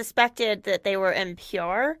could have suspected that they were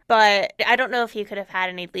impure, but I don't know if he could have had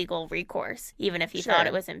any legal recourse, even if he thought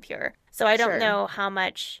it was impure. So I don't know how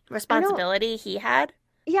much responsibility he had.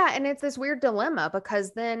 Yeah, and it's this weird dilemma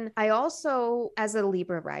because then I also, as a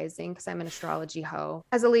Libra rising, because I'm an astrology hoe,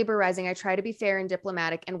 as a Libra rising, I try to be fair and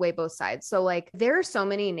diplomatic and weigh both sides. So like there are so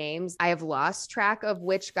many names. I have lost track of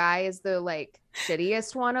which guy is the like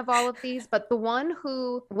shittiest one of all of these, but the one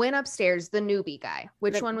who went upstairs, the newbie guy,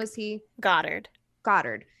 which one was he? Goddard.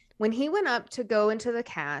 When he went up to go into the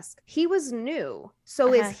cask, he was new.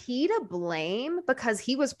 So is he to blame because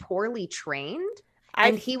he was poorly trained?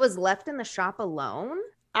 And he was left in the shop alone?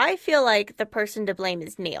 I feel like the person to blame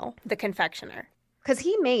is Neal, the confectioner. Because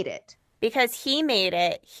he made it. Because he made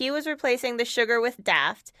it. He was replacing the sugar with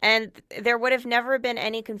Daft. And there would have never been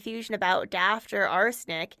any confusion about Daft or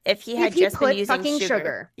arsenic if he had just been using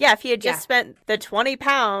sugar. Yeah, if he had just spent the 20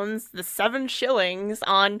 pounds, the 7 shillings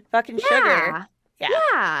on fucking sugar.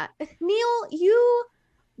 Yeah. Neal, you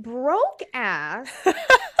broke ass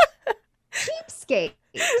cheapskate.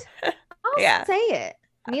 I'll say it.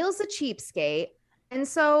 Neal's a cheapskate. And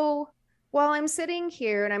so while I'm sitting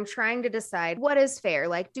here and I'm trying to decide what is fair,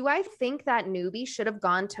 like, do I think that newbie should have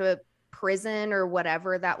gone to prison or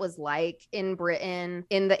whatever that was like in Britain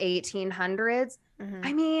in the 1800s?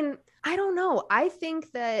 I mean, I don't know. I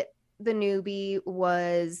think that the newbie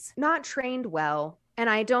was not trained well. And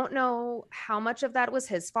I don't know how much of that was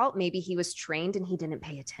his fault. Maybe he was trained and he didn't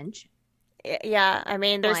pay attention. Yeah, I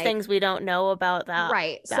mean, there's Like, things we don't know about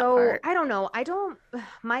right. that So part. I don't know.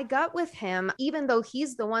 My gut with him, even though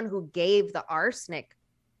he's the one who gave the arsenic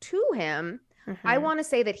to him, I Hmm. want to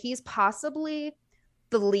say that he's possibly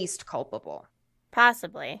the least culpable.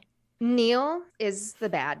 Possibly. Neil is the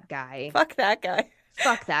bad guy. Fuck that guy.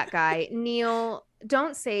 Fuck that guy. Neil,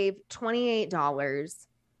 don't save $28.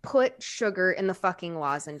 Put sugar in the fucking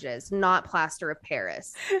lozenges, not plaster of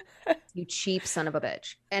Paris. You cheap son of a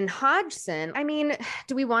bitch. And Hodgson, I mean,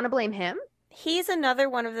 do we want to blame him? He's another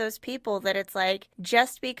one of those people that it's like,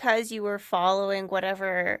 just because you were following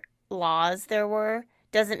whatever laws there were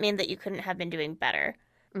doesn't mean that you couldn't have been doing better.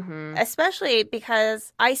 Mm-hmm. Especially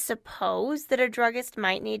because I suppose that a druggist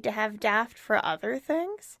might need to have daft for other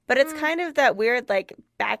things. But it's Mm. kind of that weird, like,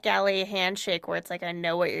 back alley handshake where it's like, I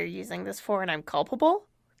know what you're using this for and I'm culpable.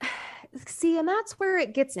 See, and that's where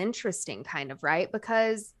it gets interesting, kind of, right?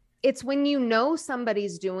 Because it's when you know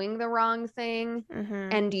somebody's doing the wrong thing Hmm.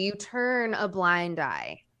 and you turn a blind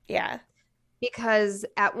eye. Yeah. Because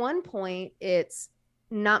at one point, it's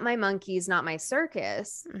not my monkeys, not my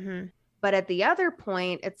circus. Hmm. But at the other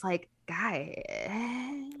point, it's like, guy.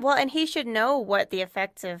 Well, and he should know what the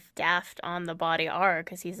effects of daft on the body are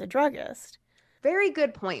because he's a druggist. Very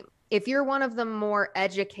good point. If you're one of the more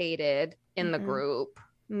educated in the Hmm. group,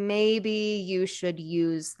 maybe you should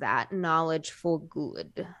use that knowledge for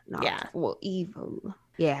good, not Yeah. for evil.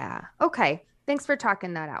 Yeah. Okay. Thanks for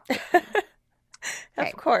talking that out. Okay.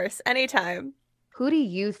 Of course, anytime. Who do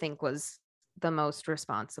you think was the most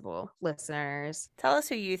responsible, listeners? Tell us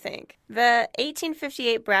who you think. The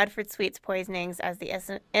 1858 Bradford Sweets poisonings, as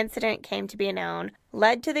the incident came to be known,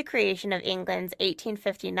 led to the creation of England's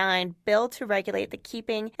 1859 Bill to Regulate the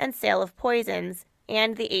Keeping and Sale of Poisons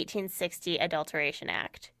and the 1860 Adulteration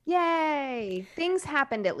Act. Yay! Things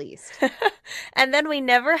happened at least. And then we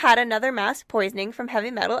never had another mass poisoning from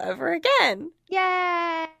heavy metal ever again.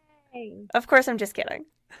 Yay! Of course, I'm just kidding.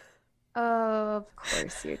 Of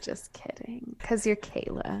course, you're just kidding. Because you're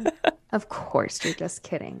Kayla. Of course, you're just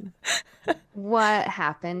kidding. What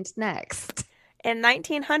happened next? In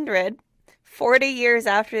 1900, 40 years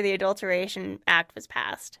after the Adulteration Act was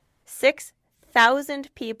passed,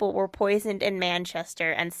 6,000 people were poisoned in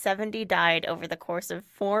Manchester and 70 died over the course of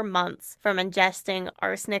 4 months from ingesting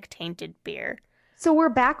arsenic-tainted beer. So we're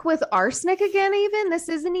back with arsenic again, even? This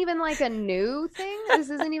isn't even like a new thing?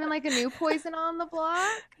 This isn't even like a new poison on the block?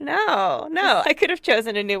 No, I could have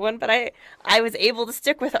chosen a new one, but I was able to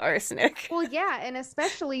stick with arsenic. Well, yeah, and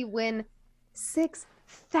especially when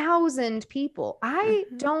 6,000 people. I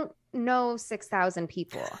don't know 6,000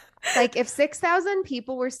 people. Like if 6,000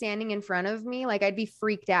 people were standing in front of me, like I'd be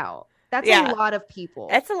freaked out. That's Yeah. a lot of people.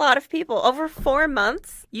 That's a lot of people. Over 4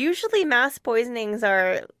 months, usually mass poisonings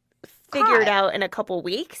are figured out in a couple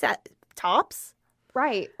weeks at tops.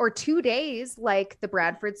 Right. Or 2 days, like the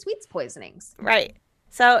Bradford Sweets poisonings. Right.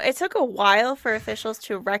 So it took a while for officials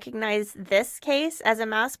to recognize this case as a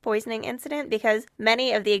mass poisoning incident because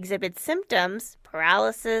many of the exhibit's symptoms,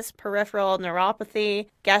 paralysis, peripheral neuropathy,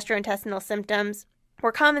 gastrointestinal symptoms,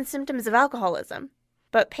 were common symptoms of alcoholism.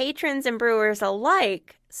 But patrons and brewers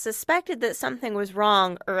alike suspected that something was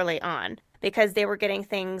wrong early on because they were getting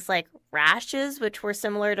things like rashes, which were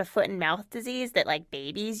similar to foot and mouth disease that like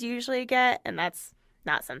babies usually get, and that's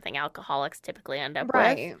not something alcoholics typically end up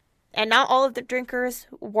with. And not all of the drinkers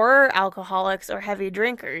were alcoholics or heavy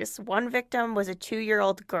drinkers. One victim was a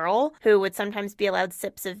 2-year-old girl who would sometimes be allowed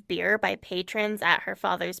sips of beer by patrons at her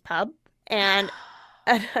father's pub. And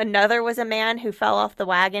another was a man who fell off the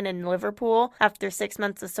wagon in Liverpool after 6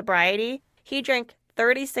 months of sobriety. He drank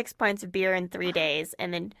 36 pints of beer in 3 days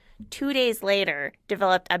and then 2 days later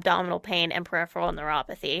developed abdominal pain and peripheral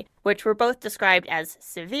neuropathy, which were both described as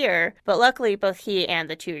severe, but luckily both he and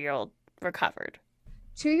the 2-year-old recovered.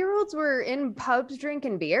 2-year-olds were in pubs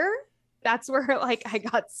drinking beer? That's where like I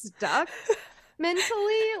got stuck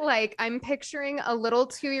mentally. Like I'm picturing a little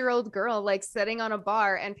 2-year-old girl like sitting on a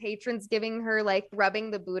bar and patrons giving her like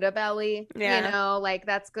rubbing the Buddha belly. Yeah. You know, like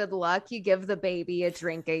that's good luck. You give the baby a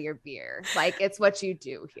drink of your beer. Like it's what you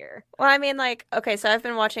do here. Well, I mean, like, okay, so I've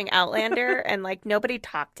been watching Outlander and like nobody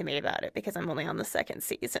talked to me about it because I'm only on the 2nd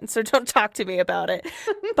season, so don't talk to me about it.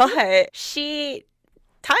 But she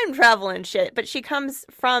time travel and shit, but she comes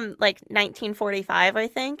from like 1945, I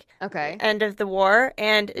think. Okay. End of the war,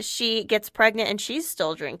 and she gets pregnant and she's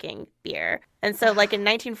still drinking beer. And so like in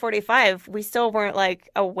 1945, we still weren't like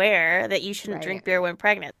aware that you shouldn't drink beer when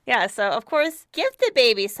pregnant. Yeah, so of course, give the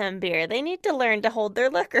baby some beer. They need to learn to hold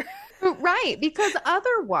their liquor. Right, because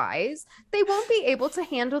otherwise they won't be able to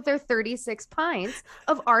handle their 36 pints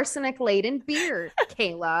of arsenic-laden beer,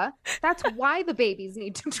 Kayla. That's why the babies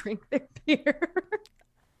need to drink their beer.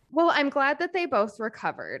 Well, I'm glad that they both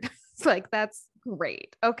recovered. It's like, that's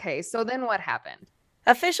great. Okay, so then what happened?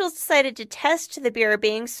 Officials decided to test the beer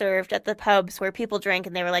being served at the pubs where people drank,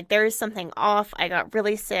 and they were like, there is something off. I got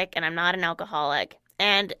really sick, and I'm not an alcoholic.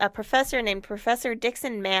 And a professor named Professor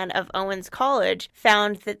Dixon Mann of Owens College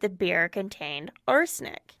found that the beer contained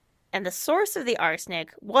arsenic. And the source of the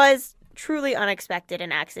arsenic was truly unexpected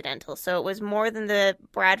and accidental. So it was more than the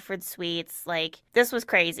Bradford sweets. Like, this was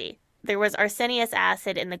crazy. There was arsenious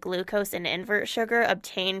acid in the glucose and invert sugar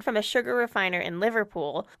obtained from a sugar refiner in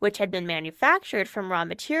Liverpool, which had been manufactured from raw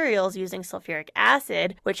materials using sulfuric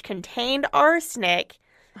acid, which contained arsenic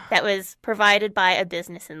that was provided by a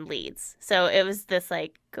business in Leeds. So it was this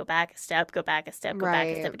like, go back a step, go back a step, go back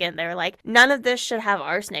a step again. They were like, none of this should have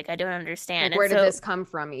arsenic. I don't understand. Like, where did this come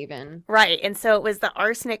from even? Right. And so it was the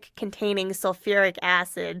arsenic containing sulfuric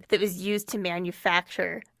acid that was used to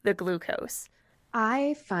manufacture the glucose.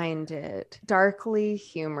 I find it darkly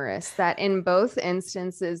humorous that in both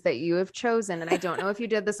instances that you have chosen, and I don't know if you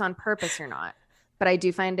did this on purpose or not, but I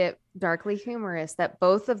do find it darkly humorous that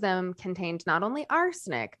both of them contained not only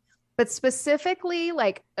arsenic, but specifically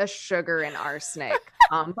like a sugar and arsenic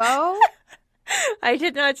combo. I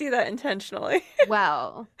did not do that intentionally.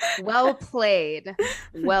 Well played.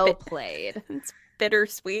 Well played. It's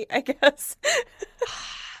bittersweet, I guess.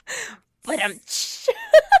 But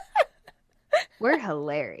we're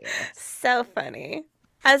hilarious. So funny.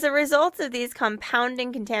 As a result of these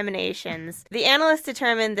compounding contaminations, the analysts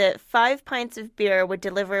determined that 5 pints of beer would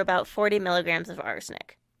deliver about 40 milligrams of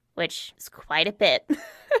arsenic, which is quite a bit.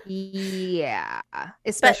 Yeah,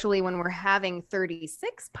 especially when we're having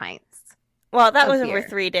 36 pints. Well, that was beer over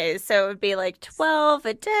 3 days, so it would be like 12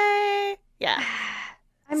 a day. Yeah.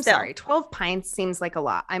 I'm sorry, 12 pints seems like a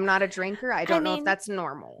lot. I'm not a drinker. I don't know if that's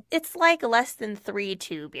normal. It's like less than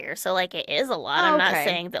 3-2 beer, so like it is a lot. I'm not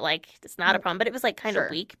saying that like it's not a problem, but it was like kind of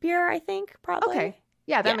weak beer, I think, probably. Okay.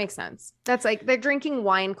 Yeah, that makes sense. That's like they're drinking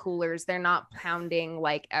wine coolers. They're not pounding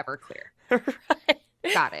like Everclear. Right.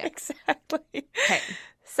 Got it. Exactly. Okay.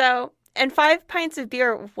 So, and 5 pints of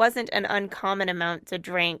beer wasn't an uncommon amount to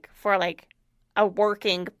drink for like a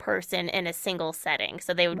working person in a single setting.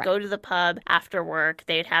 So they would go to the pub after work.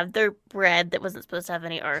 They'd have their bread that wasn't supposed to have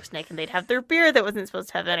any arsenic, and they'd have their beer that wasn't supposed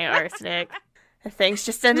to have any arsenic. And things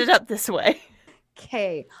just ended up this way.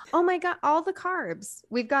 Okay. Oh my God. All the carbs.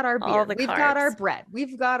 We've got our beer. We've got our bread.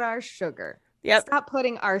 We've got our sugar. Yep. Stop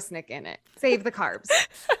putting arsenic in it. Save the carbs.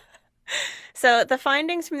 So the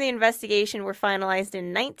findings from the investigation were finalized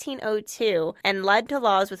in 1902 and led to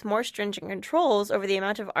laws with more stringent controls over the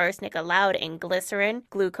amount of arsenic allowed in glycerin,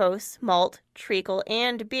 glucose, malt, treacle,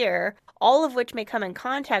 and beer, all of which may come in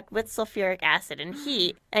contact with sulfuric acid and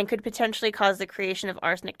heat and could potentially cause the creation of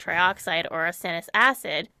arsenic trioxide or arsenic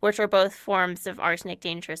acid, which are both forms of arsenic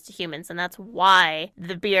dangerous to humans. And that's why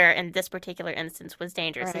the beer in this particular instance was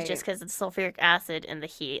dangerous. It's just because of the sulfuric acid and the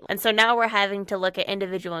heat. And so now we're having to look at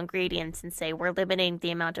individual ingredients and say we're limiting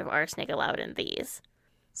the amount of arsenic allowed in these.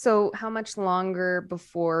 So how much longer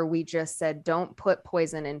before we just said don't put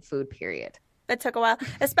poison in food, period? It took a while,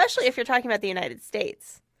 especially if you're talking about the United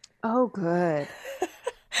States. Oh, good.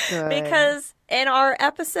 Good. Because in our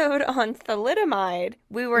episode on thalidomide,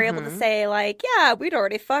 we were able to say, like, yeah, we'd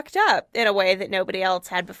already fucked up in a way that nobody else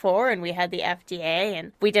had before. And we had the FDA,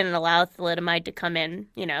 and we didn't allow thalidomide to come in,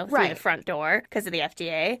 you know, through the front door because of the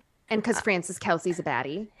FDA. And because Frances Kelsey's a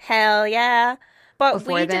baddie. Hell yeah. But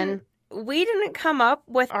before then, we didn't come up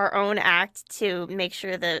with our own act to make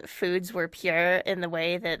sure that foods were pure in the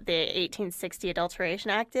way that the 1860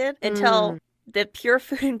 Adulteration Act did until the Pure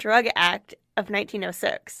Food and Drug Act of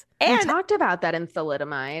 1906. And we talked about that in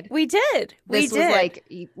thalidomide. We did. This was like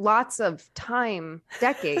lots of time,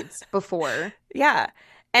 decades before. Yeah.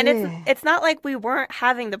 And it's not like we weren't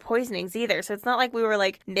having the poisonings either. So it's not like we were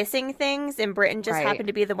like missing things and Britain just happened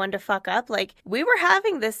to be the one to fuck up. Like we were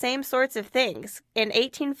having the same sorts of things. In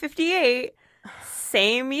 1858,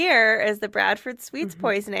 same year as the Bradford sweets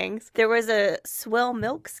poisonings, there was a swill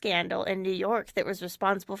milk scandal in New York that was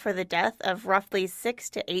responsible for the death of roughly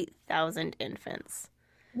 6,000 to 8,000 infants.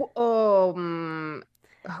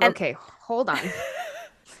 Okay, hold on.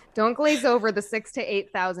 Don't glaze over the 6,000 to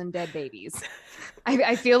 8,000 dead babies.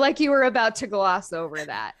 I feel like you were about to gloss over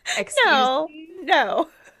that. Excuse me? No.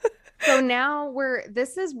 So now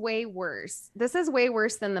this is way worse. This is way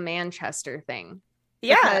worse than the Manchester thing.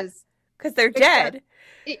 Yeah. Because they're dead.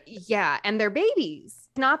 Yeah. And they're babies.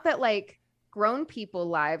 Not that like grown people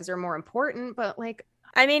lives are more important, but like.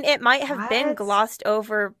 I mean, it might have been glossed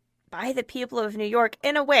over by the people of New York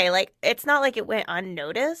in a way. Like, it's not like it went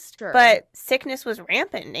unnoticed, but sickness was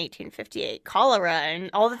rampant in 1858. Cholera and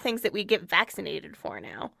all the things that we get vaccinated for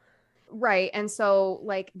now. Right. And so,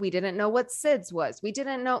 like, we didn't know what SIDS was. We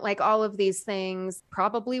didn't know, like, all of these things.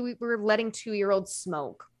 Probably we were letting 2-year-olds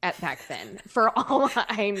smoke at back then, for all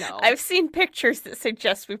I know. I've seen pictures that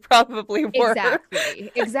suggest we probably were.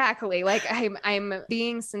 Exactly. Like, I'm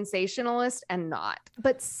being sensationalist and not.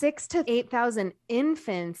 But 6 to 8,000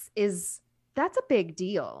 infants that's a big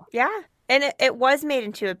deal. Yeah. And it was made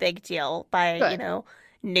into a big deal by, Good.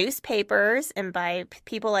 newspapers and by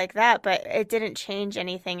people like that, but it didn't change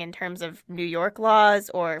anything in terms of New York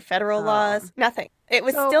laws or federal laws. Nothing. It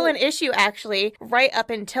was still an issue, actually, right up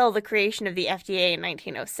until the creation of the FDA in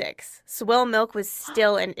 1906. Swill milk was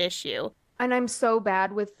still an issue. And I'm so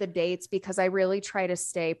bad with the dates because I really try to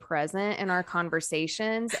stay present in our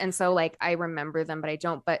conversations. And so, like, I remember them, but I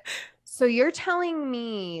don't. But so you're telling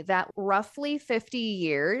me that roughly 50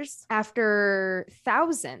 years after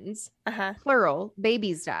thousands, plural,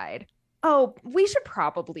 babies died. Oh, we should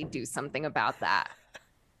probably do something about that.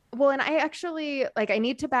 Well, and I actually, like, I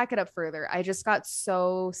need to back it up further. I just got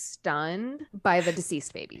so stunned by the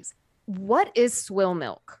deceased babies. What is swill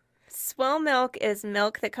milk? Swill milk is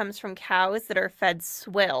milk that comes from cows that are fed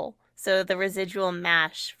swill, so the residual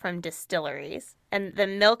mash from distilleries. And the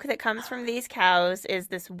milk that comes from these cows is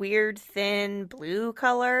this weird, thin blue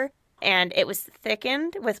color. And it was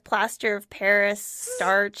thickened with plaster of Paris,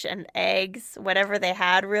 starch, and eggs, whatever they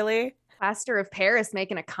had, really. Plaster of Paris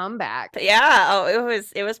making a comeback. Yeah, oh,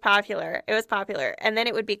 it was popular. It was popular. And then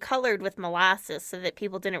it would be colored with molasses so that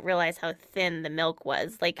people didn't realize how thin the milk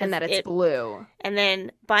was. And that it's blue. And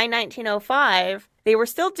then by 1905, they were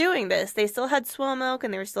still doing this. They still had swill milk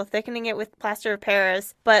and they were still thickening it with plaster of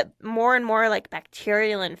Paris, but more and more like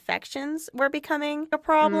bacterial infections were becoming a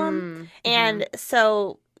problem. And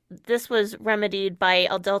so this was remedied by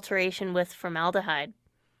adulteration with formaldehyde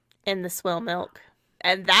in the swill milk.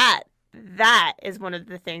 And that is one of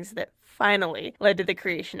the things that finally led to the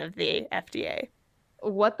creation of the FDA.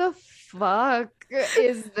 What the fuck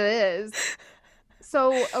is this?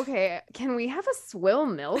 So, okay, can we have a swill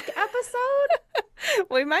milk episode?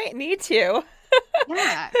 We might need to.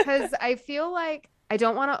 Yeah, because I feel like I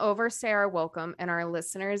don't want to overstay our welcome in our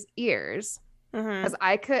listeners' ears. Because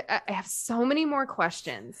I have so many more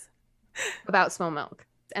questions about swill milk.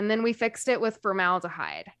 And then we fixed it with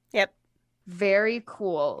formaldehyde. Yep. Very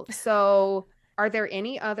cool. So, are there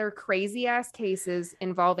any other crazy ass cases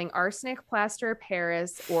involving arsenic, plaster of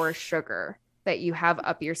Paris, or sugar that you have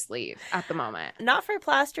up your sleeve at the moment? Not for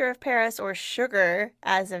plaster of Paris or sugar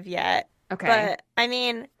as of yet. Okay. But I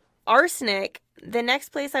mean, arsenic, the next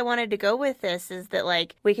place I wanted to go with this is that,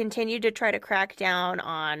 like, we continue to try to crack down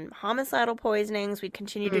on homicidal poisonings. We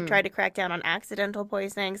continue to try to crack down on accidental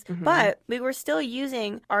poisonings. But we were still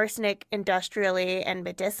using arsenic industrially and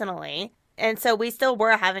medicinally. And so we still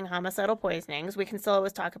were having homicidal poisonings. We can still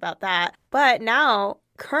always talk about that. But now,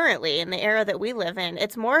 currently, in the era that we live in,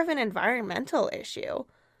 it's more of an environmental issue.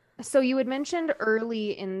 So you had mentioned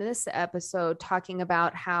early in this episode talking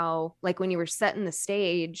about how, like, when you were setting the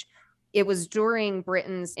stage, it was during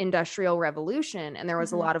Britain's Industrial Revolution and there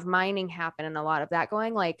was a lot of mining happen and a lot of that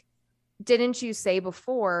going. Like, didn't you say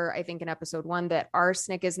before, I think in episode 1, that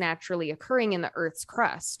arsenic is naturally occurring in the Earth's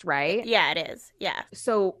crust, right? Yeah, it is. Yeah.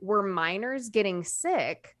 So were miners getting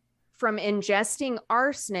sick from ingesting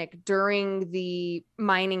arsenic during the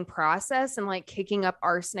mining process and, like, kicking up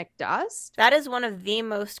arsenic dust? That is one of the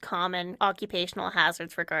most common occupational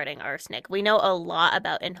hazards regarding arsenic. We know a lot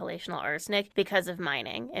about inhalational arsenic because of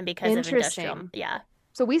mining and because of industrial. Yeah.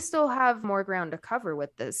 So we still have more ground to cover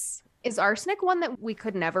with this. Is arsenic one that we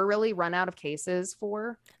could never really run out of cases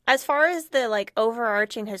for? As far as the, like,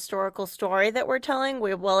 overarching historical story that we're telling,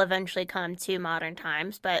 we will eventually come to modern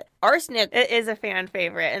times, but arsenic is a fan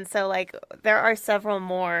favorite. And so, like, there are several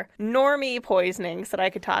more normie poisonings that I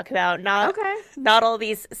could talk about. Not all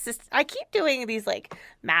these, I keep doing these, like,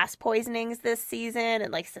 mass poisonings this season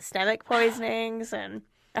and, like, systemic poisonings, and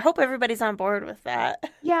I hope everybody's on board with that.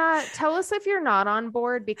 Yeah, tell us if you're not on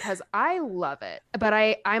board because I love it, but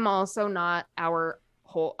I'm also not our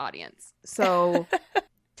whole audience. So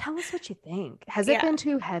tell us what you think. Has it been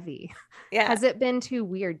too heavy? Yeah. Has it been too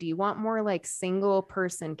weird? Do you want more, like, single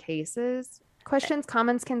person cases? Questions,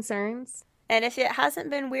 comments, concerns? And if it hasn't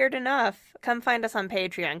been weird enough, come find us on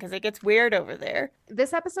Patreon because it gets weird over there.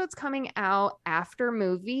 This episode's coming out after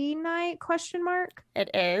movie night, ? It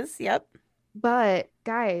is, yep. But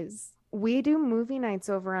guys, we do movie nights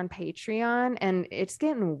over on Patreon and it's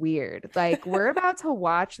getting weird. Like, we're about to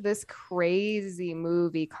watch this crazy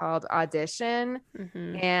movie called Audition.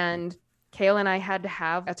 And Kayla and I had to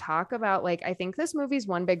have a talk about, like, I think this movie's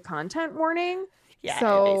one big content warning. Yeah,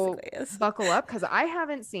 so it basically is. Buckle up because I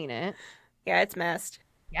haven't seen it. Yeah, it's messed.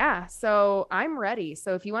 Yeah, so I'm ready.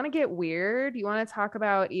 So if you want to get weird, you want to talk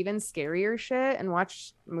about even scarier shit and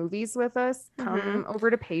watch movies with us, Hmm. come over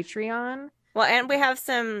to Patreon. Well, and we have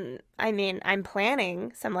some, I mean, I'm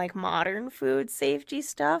planning some like modern food safety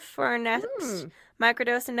stuff for our next Hmm.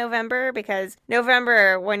 microdose in November because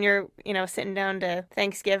November, when you're, sitting down to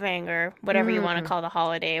Thanksgiving or whatever you want to Mm. call the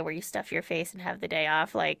holiday where you stuff your face and have the day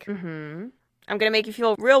off, like, Mm-hmm. I'm going to make you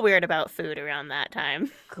feel real weird about food around that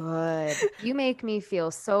time. Good. You make me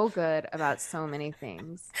feel so good about so many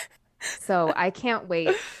things. So I can't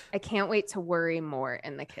wait. I can't wait to worry more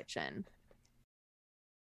in the kitchen.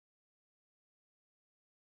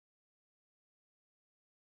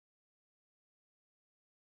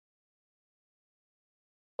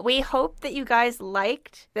 We hope that you guys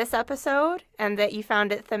liked this episode and that you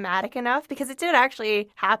found it thematic enough because it did actually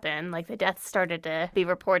happen. Like the deaths started to be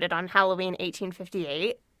reported on Halloween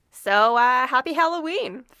 1858. So happy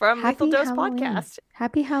Halloween from Lethal Happy Dose Halloween. Podcast.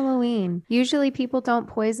 Happy Halloween. Usually people don't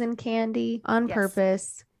poison candy on Yes.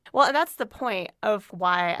 purpose. Well, and that's the point of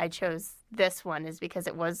why I chose this one is because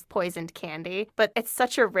it was poisoned candy, but it's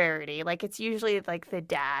such a rarity. Like it's usually like the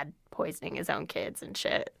dad poisoning his own kids and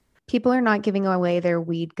shit. People are not giving away their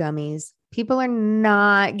weed gummies. People are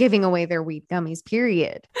not giving away their weed gummies,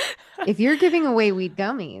 period. If you're giving away weed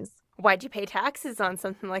gummies, Why'd you pay taxes on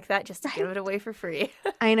something like that just to give right? it away for free?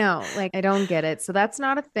 I know, like I don't get it. So that's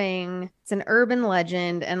not a thing. It's an urban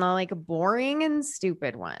legend and a boring and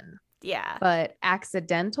stupid one. Yeah. But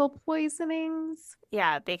accidental poisonings,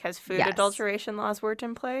 Yeah, because food yes. adulteration laws weren't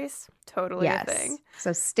in place. Totally a thing. Yes.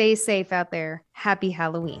 So stay safe out there. Happy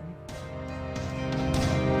Halloween.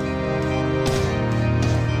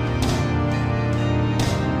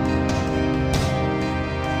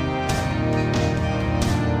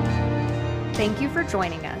 Thank you for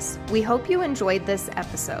joining us. We hope you enjoyed this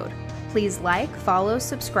episode. Please like, follow,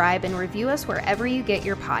 subscribe, and review us wherever you get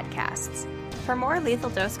your podcasts. For more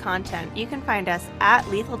Lethal Dose content, you can find us at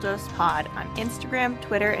Lethal Dose Pod on Instagram,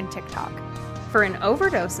 Twitter, and TikTok. For an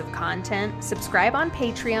overdose of content, subscribe on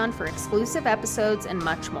Patreon for exclusive episodes and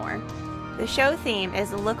much more. The show theme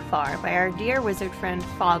is Look Far by our dear wizard friend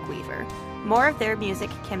Fogweaver. More of their music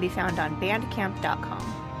can be found on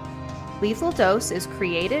bandcamp.com. Lethal Dose is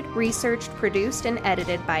created, researched, produced, and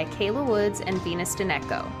edited by Kayla Woods and Venus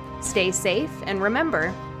Deneco. Stay safe, and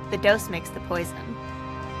remember, the dose makes the poison.